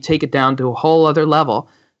metaphorical, and you take it down to a whole other level.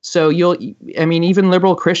 So even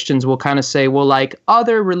liberal Christians will kind of say, well, like,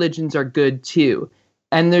 other religions are good too.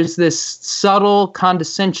 And there's this subtle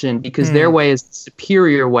condescension because their way is the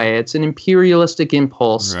superior way. It's an imperialistic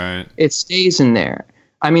impulse. Right. It stays in there.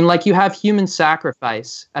 I mean, like, you have human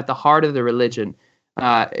sacrifice at the heart of the religion.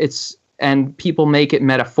 And people make it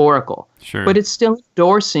metaphorical. Sure. But it's still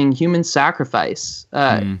endorsing human sacrifice.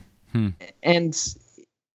 And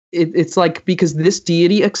it's like, because this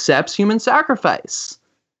deity accepts human sacrifice.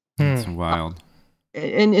 That's wild.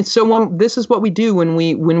 And so this is what we do when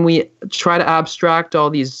we try to abstract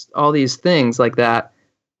all these things like that.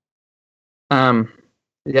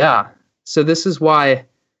 So this is why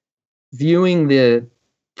viewing the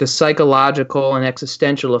psychological and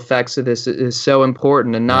existential effects of this is so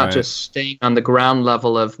important, and not just staying on the ground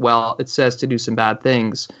level of, well, it says to do some bad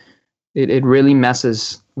things. It really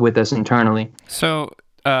messes with us internally. So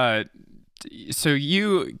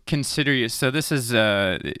you consider this is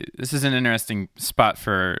an interesting spot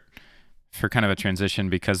for kind of a transition,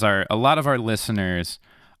 because a lot of our listeners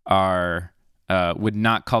would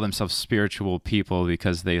not call themselves spiritual people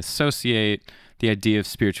because they associate the idea of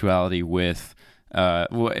spirituality with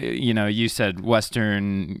you said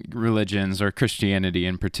Western religions or Christianity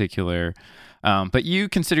in particular, but you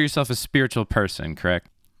consider yourself a spiritual person, correct?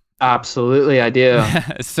 Absolutely, I do.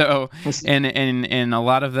 So, and a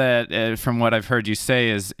lot of that, from what I've heard you say,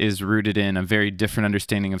 is rooted in a very different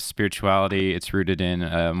understanding of spirituality. It's rooted in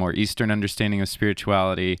a more Eastern understanding of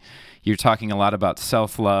spirituality. You're talking a lot about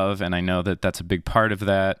self-love, and I know that that's a big part of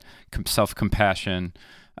that, self-compassion.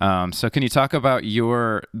 So can you talk about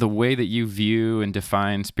the way that you view and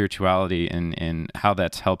define spirituality, and how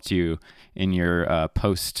that's helped you in your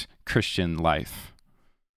post-Christian life?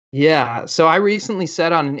 Yeah, so I recently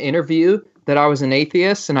said on an interview that I was an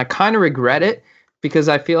atheist, and I kind of regret it, because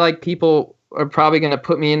I feel like people are probably going to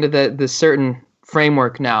put me into the certain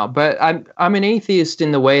framework now. But I'm an atheist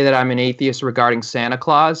in the way that I'm an atheist regarding Santa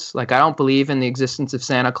Claus. Like, I don't believe in the existence of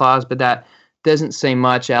Santa Claus, but that doesn't say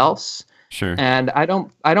much else. Sure. And I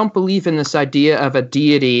don't believe in this idea of a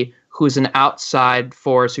deity who's an outside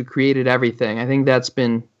force who created everything. I think that's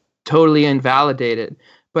been totally invalidated.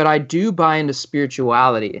 But I do buy into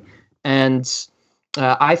spirituality. And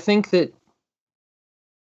I think that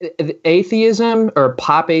atheism, or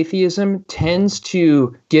pop atheism, tends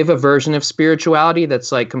to give a version of spirituality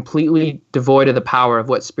that's like completely devoid of the power of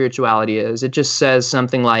what spirituality is. It just says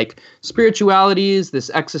something like, spirituality is this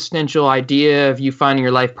existential idea of you finding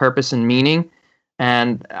your life purpose and meaning.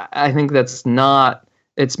 And I think it's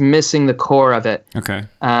missing the core of it. Okay.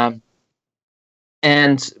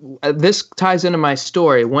 And this ties into my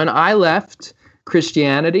story. When I left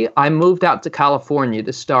Christianity, I moved out to California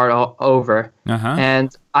to start all over. Uh-huh.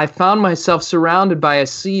 And I found myself surrounded by a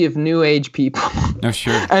sea of New Age people. Oh,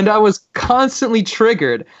 sure. And I was constantly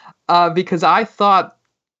triggered because I thought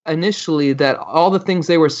initially that all the things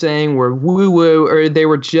they were saying were woo-woo, or they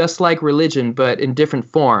were just like religion, but in different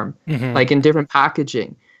form, like in different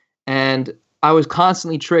packaging. And I was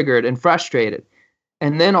constantly triggered and frustrated.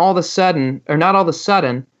 And then all of a sudden, or not all of a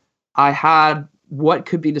sudden, I had what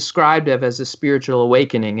could be described as a spiritual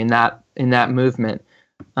awakening in that movement.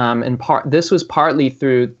 This was partly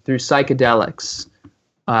through psychedelics,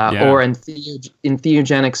 or in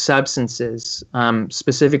theogenic substances,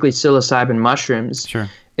 specifically psilocybin mushrooms. Sure.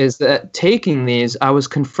 Is that taking these, I was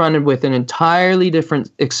confronted with an entirely different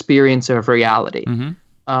experience of reality.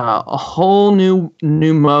 a whole new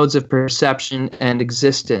modes of perception and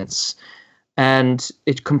existence, and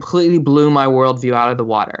it completely blew my worldview out of the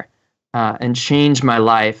water. And changed my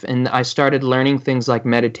life. And I started learning things like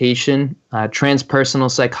meditation,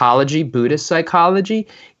 transpersonal psychology, Buddhist psychology,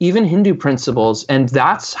 even Hindu principles. And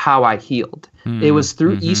that's how I healed. It was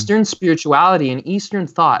through Eastern spirituality and Eastern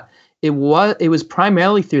thought. It was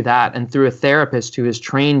primarily through that and through a therapist who is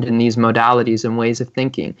trained in these modalities and ways of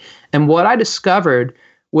thinking. And what I discovered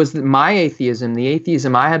was that my atheism, the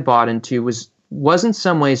atheism I had bought into, was in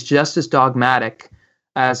some ways just as dogmatic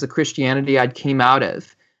as the Christianity I'd came out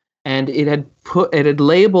of. And it had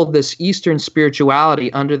labeled this Eastern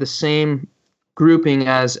spirituality under the same grouping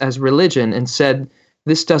as religion, and said,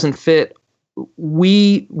 this doesn't fit.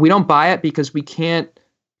 We don't buy it because we can't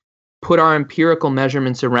put our empirical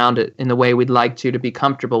measurements around it in the way we'd like to be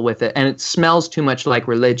comfortable with it, and it smells too much like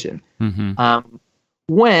religion.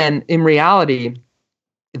 When in reality,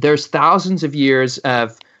 there's thousands of years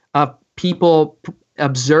of people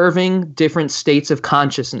observing different states of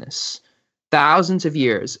consciousness. Thousands of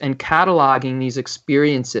years, and cataloging these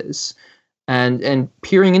experiences and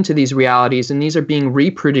peering into these realities, and these are being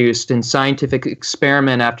reproduced in scientific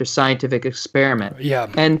experiment after scientific experiment. Yeah.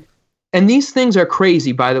 And these things are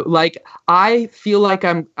crazy, by the way. Like, I feel like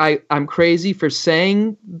I'm crazy for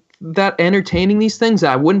saying that, entertaining these things.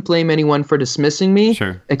 I wouldn't blame anyone for dismissing me,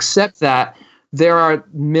 sure, except that there are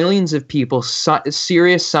millions of people,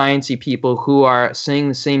 serious sciencey people, who are saying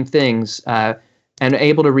the same things, and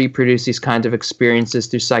able to reproduce these kinds of experiences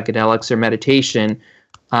through psychedelics or meditation.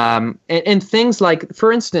 And things like,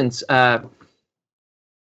 for instance,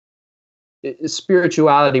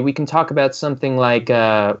 spirituality. We can talk about something like,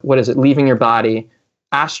 leaving your body,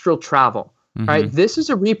 astral travel, right? This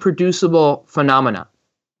is a reproducible phenomena.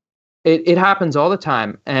 It happens all the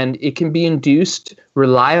time, and it can be induced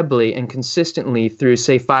reliably and consistently through,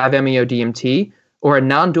 say, 5-MeO-DMT, or a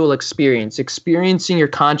non-dual experience, experiencing your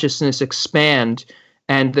consciousness expand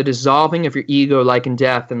and the dissolving of your ego, like in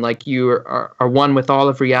death, and like you are one with all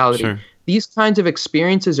of reality. Sure. These kinds of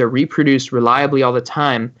experiences are reproduced reliably all the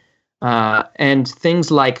time. And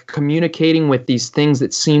things like communicating with these things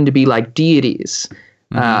that seem to be like deities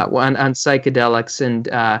on psychedelics, and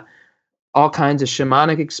all kinds of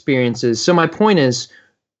shamanic experiences. So my point is,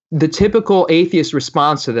 the typical atheist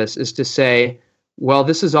response to this is to say, well,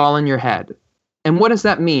 this is all in your head. And what does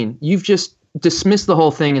that mean? You've just dismissed the whole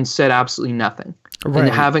thing and said absolutely nothing. Right.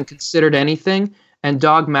 And haven't considered anything, and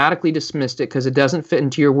dogmatically dismissed it because it doesn't fit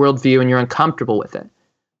into your worldview and you're uncomfortable with it.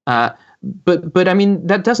 But I mean,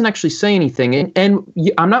 that doesn't actually say anything. And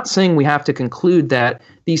I'm not saying we have to conclude that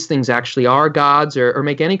these things actually are gods, or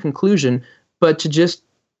make any conclusion, but to just,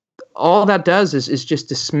 all that does is just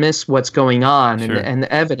dismiss what's going on, sure, and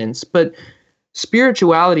the evidence. But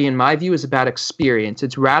spirituality, in my view, is about experience.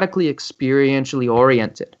 It's radically experientially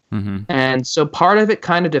oriented. And so part of it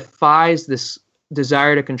kind of defies this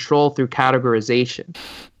desire to control through categorization.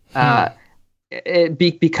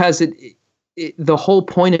 Because the whole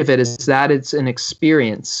point of it is that it's an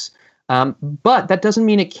experience. But that doesn't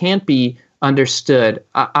mean it can't be understood.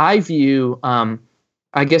 I view,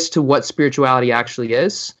 I guess, to what spirituality actually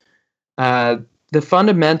is. The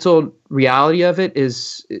fundamental reality of it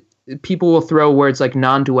is, people will throw words like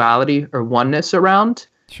non-duality or oneness around.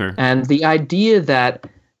 Sure. And the idea that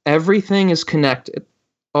everything is connected,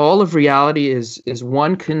 all of reality is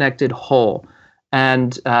one connected whole.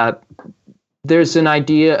 And there's an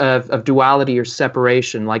idea of duality or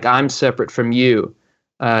separation, like I'm separate from you.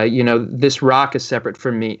 This rock is separate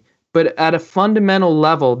from me. But at a fundamental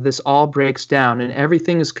level, this all breaks down, and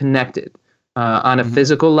everything is connected on a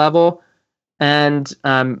physical level. And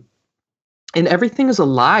everything is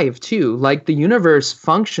alive too. Like, the universe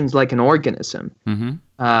functions like an organism.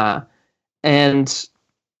 And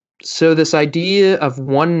so this idea of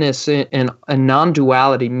oneness and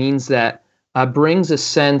non-duality means that brings a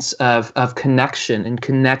sense of connection and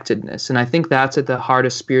connectedness. And I think that's at the heart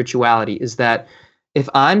of spirituality, is that if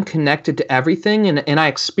I'm connected to everything, and I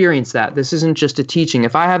experience that, this isn't just a teaching.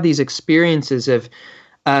 If I have these experiences of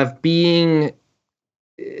being,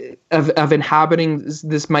 of inhabiting,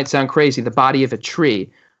 this might sound crazy, the body of a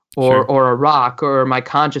tree, or a rock, or my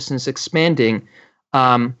consciousness expanding,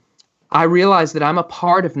 I realize that I'm a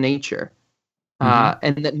part of nature,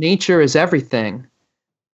 and that nature is everything.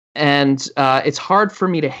 And it's hard for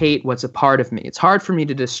me to hate what's a part of me. It's hard for me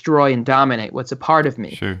to destroy and dominate what's a part of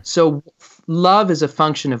me. Sure. So love is a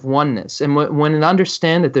function of oneness. And when I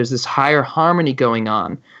understand that there's this higher harmony going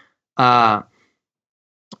on,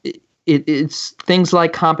 it's things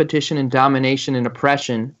like competition and domination and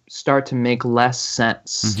oppression start to make less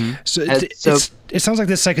sense. So it sounds like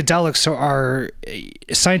the psychedelics are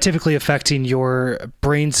scientifically affecting your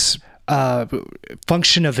brain's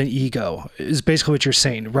function of an ego, is basically what you're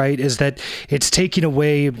saying, right? Is that it's taking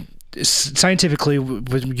away, scientifically,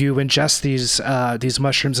 when you ingest these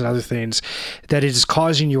mushrooms and other things, that it is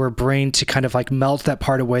causing your brain to kind of like melt that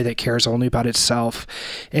part away that cares only about itself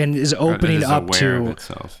and is opening up to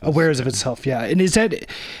awareness of itself. Yeah. And is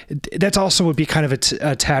that's also would be kind of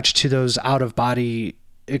attached to those out of body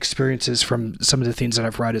experiences from some of the things that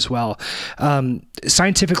I've read as well.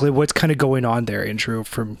 Scientifically, what's kind of going on there, Andrew,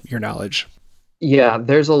 from your knowledge? Yeah,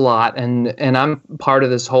 there's a lot, and I'm part of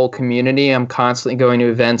this whole community. I'm constantly going to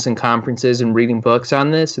events and conferences and reading books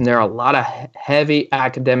on this, and there are a lot of heavy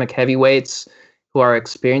academic heavyweights who are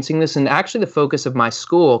experiencing this. And actually, the focus of my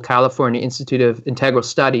school, California Institute of Integral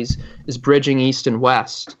Studies, is bridging East and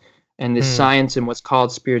West, and this science and what's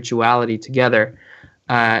called spirituality together.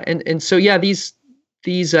 And so yeah, these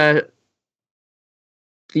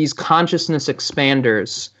consciousness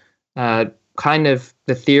expanders, kind of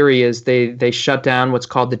the theory is they shut down what's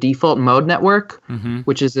called the default mode network,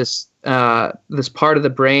 which is this part of the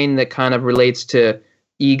brain that kind of relates to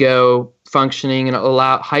ego functioning, and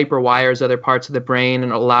hyperwires other parts of the brain,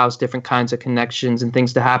 and allows different kinds of connections and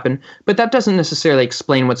things to happen. But that doesn't necessarily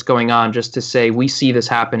explain what's going on, just to say we see this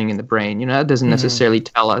happening in the brain. That doesn't necessarily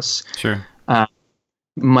tell us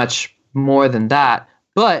much more than that.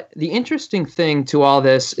 But the interesting thing to all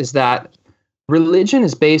this is that Western religion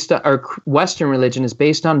is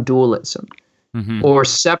based on dualism or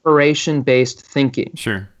separation-based thinking.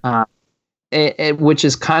 Which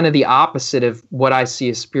is kind of the opposite of what I see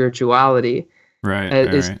as spirituality.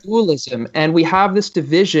 Is dualism. And we have this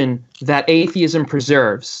division that atheism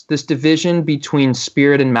preserves, this division between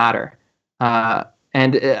spirit and matter.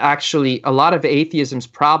 And actually, a lot of atheism's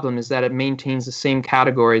problem is that it maintains the same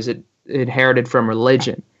categories it inherited from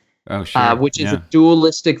religion. Which is a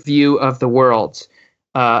dualistic view of the world,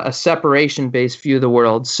 a separation-based view of the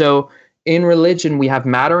world. So in religion, we have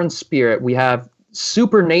matter and spirit. We have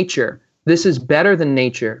supernature. This is better than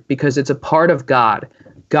nature because it's a part of God.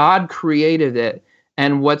 God created it,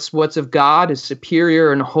 and what's of God is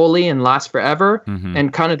superior and holy and lasts forever.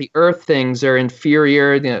 And kind of the earth things are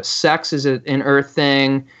inferior. Sex is an earth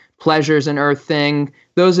thing. Pleasure is an earth thing.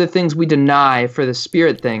 Those are the things we deny for the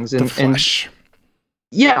spirit things. The flesh.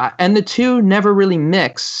 And the two never really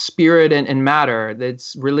mix, spirit and matter.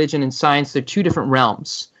 That's religion and science. They're two different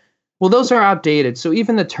realms. Well, those are outdated. So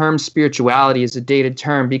even the term spirituality is a dated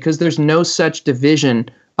term because there's no such division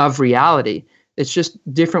of reality. It's just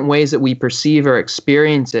different ways that we perceive or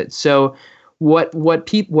experience it. So what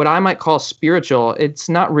I might call spiritual, it's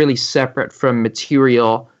not really separate from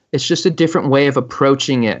material. It's just a different way of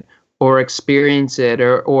approaching it or experience it,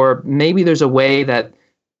 or maybe there's a way that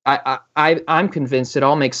I'm convinced it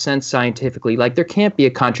all makes sense scientifically. Like there can't be a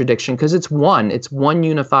contradiction because it's one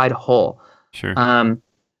unified whole.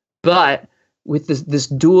 But with this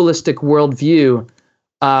dualistic worldview,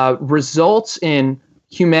 results in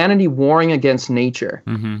humanity warring against nature,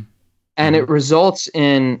 and it results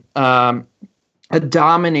in a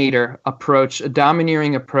domineering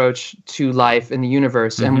approach to life in the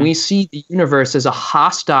universe, and we see the universe as a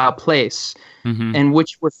hostile place in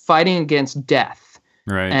which we're fighting against death.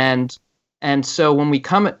 And so when we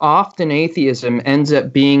often atheism ends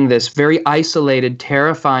up being this very isolated,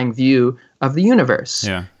 terrifying view of the universe.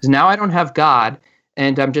 Because now I don't have God,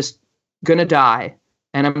 and I'm just gonna die,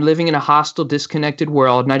 and I'm living in a hostile, disconnected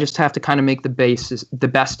world, and I just have to kind of make the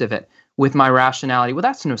best of it with my rationality. Well,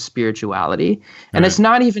 that's no spirituality, and it's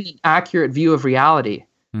not even an accurate view of reality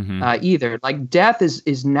either. Like death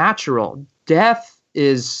is natural. Death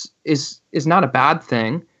is not a bad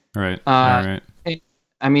thing.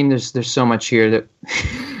 I mean, there's so much here that.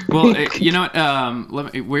 Well, you know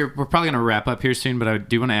what? We're probably going to wrap up here soon, but I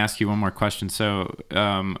do want to ask you one more question. So,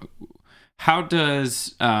 how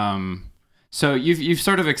does so you've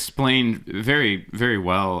sort of explained very, very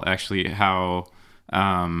well, actually, how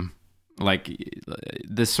like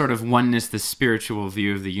this sort of oneness, this spiritual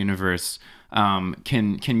view of the universe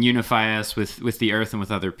can unify us with the earth and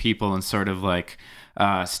with other people, and sort of like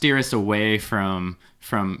steer us away from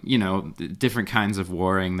different kinds of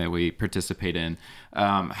warring that we participate in.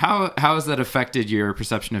 How has that affected your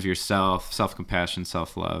perception of yourself, self-compassion,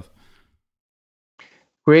 self-love?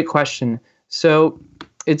 Great question. So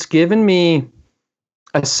it's given me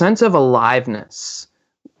a sense of aliveness,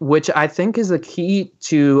 which I think is the key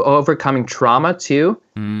to overcoming trauma too,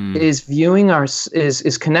 is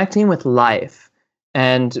connecting with life,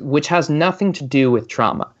 and which has nothing to do with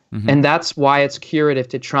trauma. And that's why it's curative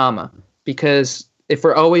to trauma. Because if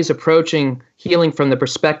we're always approaching healing from the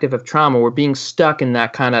perspective of trauma, we're being stuck in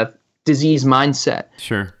that kind of disease mindset.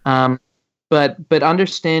 Sure. But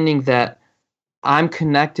understanding that I'm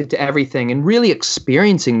connected to everything and really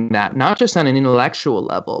experiencing that, not just on an intellectual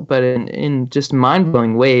level, but in just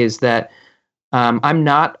mind-blowing ways that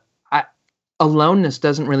aloneness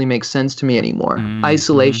doesn't really make sense to me anymore.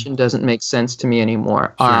 Isolation doesn't make sense to me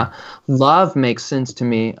anymore. Sure. Love makes sense to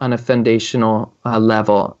me on a foundational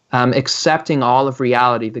level. Accepting all of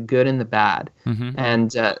reality, the good and the bad,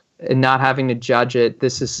 and not having to judge it.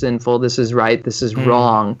 This is sinful. This is right. This is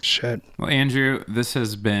wrong. Shit. Well, Andrew, this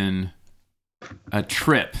has been a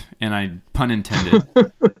trip, and I pun intended.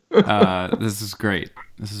 This is great.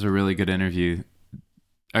 This is a really good interview.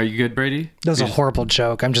 Are you good, Brady? That was a horrible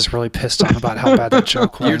joke. I'm just really pissed off about how bad that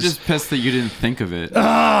joke was. You're just pissed that you didn't think of it.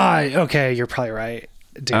 Okay, you're probably right.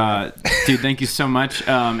 Dude, thank you so much.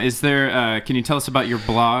 Is there? Can you tell us about your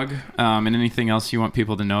blog and anything else you want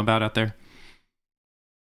people to know about out there?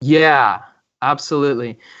 Yeah,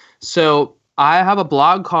 absolutely. So I have a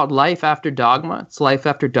blog called Life After Dogma. It's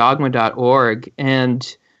lifeafterdogma.org.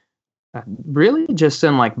 And really just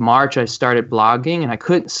in like March, I started blogging and I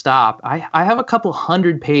couldn't stop. I have a couple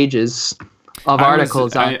hundred pages of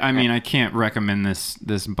articles. I mean, I can't recommend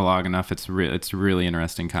this blog enough. It's really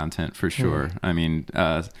interesting content for sure. I mean,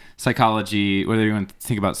 psychology, whether you want to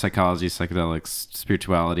think about psychology, psychedelics,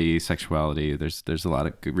 spirituality, sexuality, there's a lot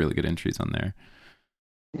of really good entries on there.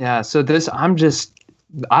 Yeah. So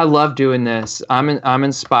I love doing this. I'm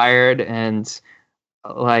inspired and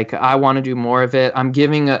like I want to do more of it. I'm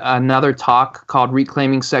giving another talk called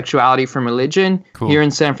Reclaiming Sexuality from Religion here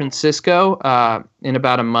in San Francisco in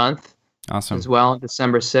about a month. Awesome. As well,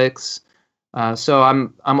 December 6th. So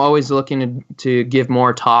I'm always looking to give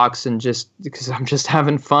more talks and just because I'm just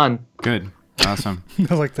having fun. Good. Awesome.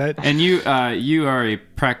 I like that. And you are a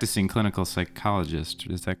practicing clinical psychologist,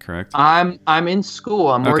 is that correct? I'm in school.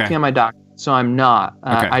 I'm working on my doctorate, so I'm not.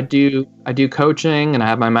 I do coaching and I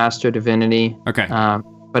have my Master of Divinity. Okay.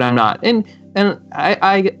 But I'm not. And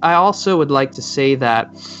I also would like to say that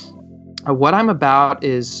what I'm about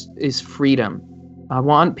is freedom. I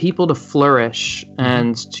want people to flourish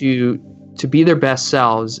and to be their best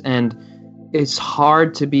selves, and it's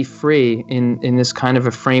hard to be free in this kind of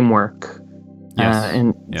a framework.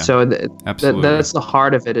 Yes. So that's the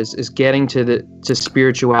heart of it is getting to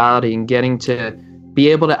spirituality and getting to be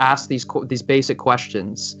able to ask these basic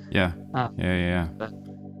questions. Yeah.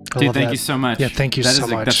 Dude, thank you so much. Yeah, thank you so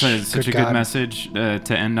much. That's such a good message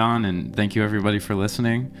to end on, and thank you everybody for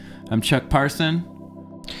listening. I'm Chuck Parson.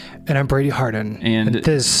 And I'm Brady Hardin. And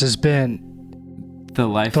this has been The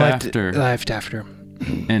Life After. Life After.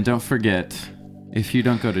 And don't forget, if you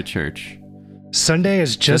don't go to church, Sunday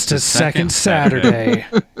is just a second Saturday.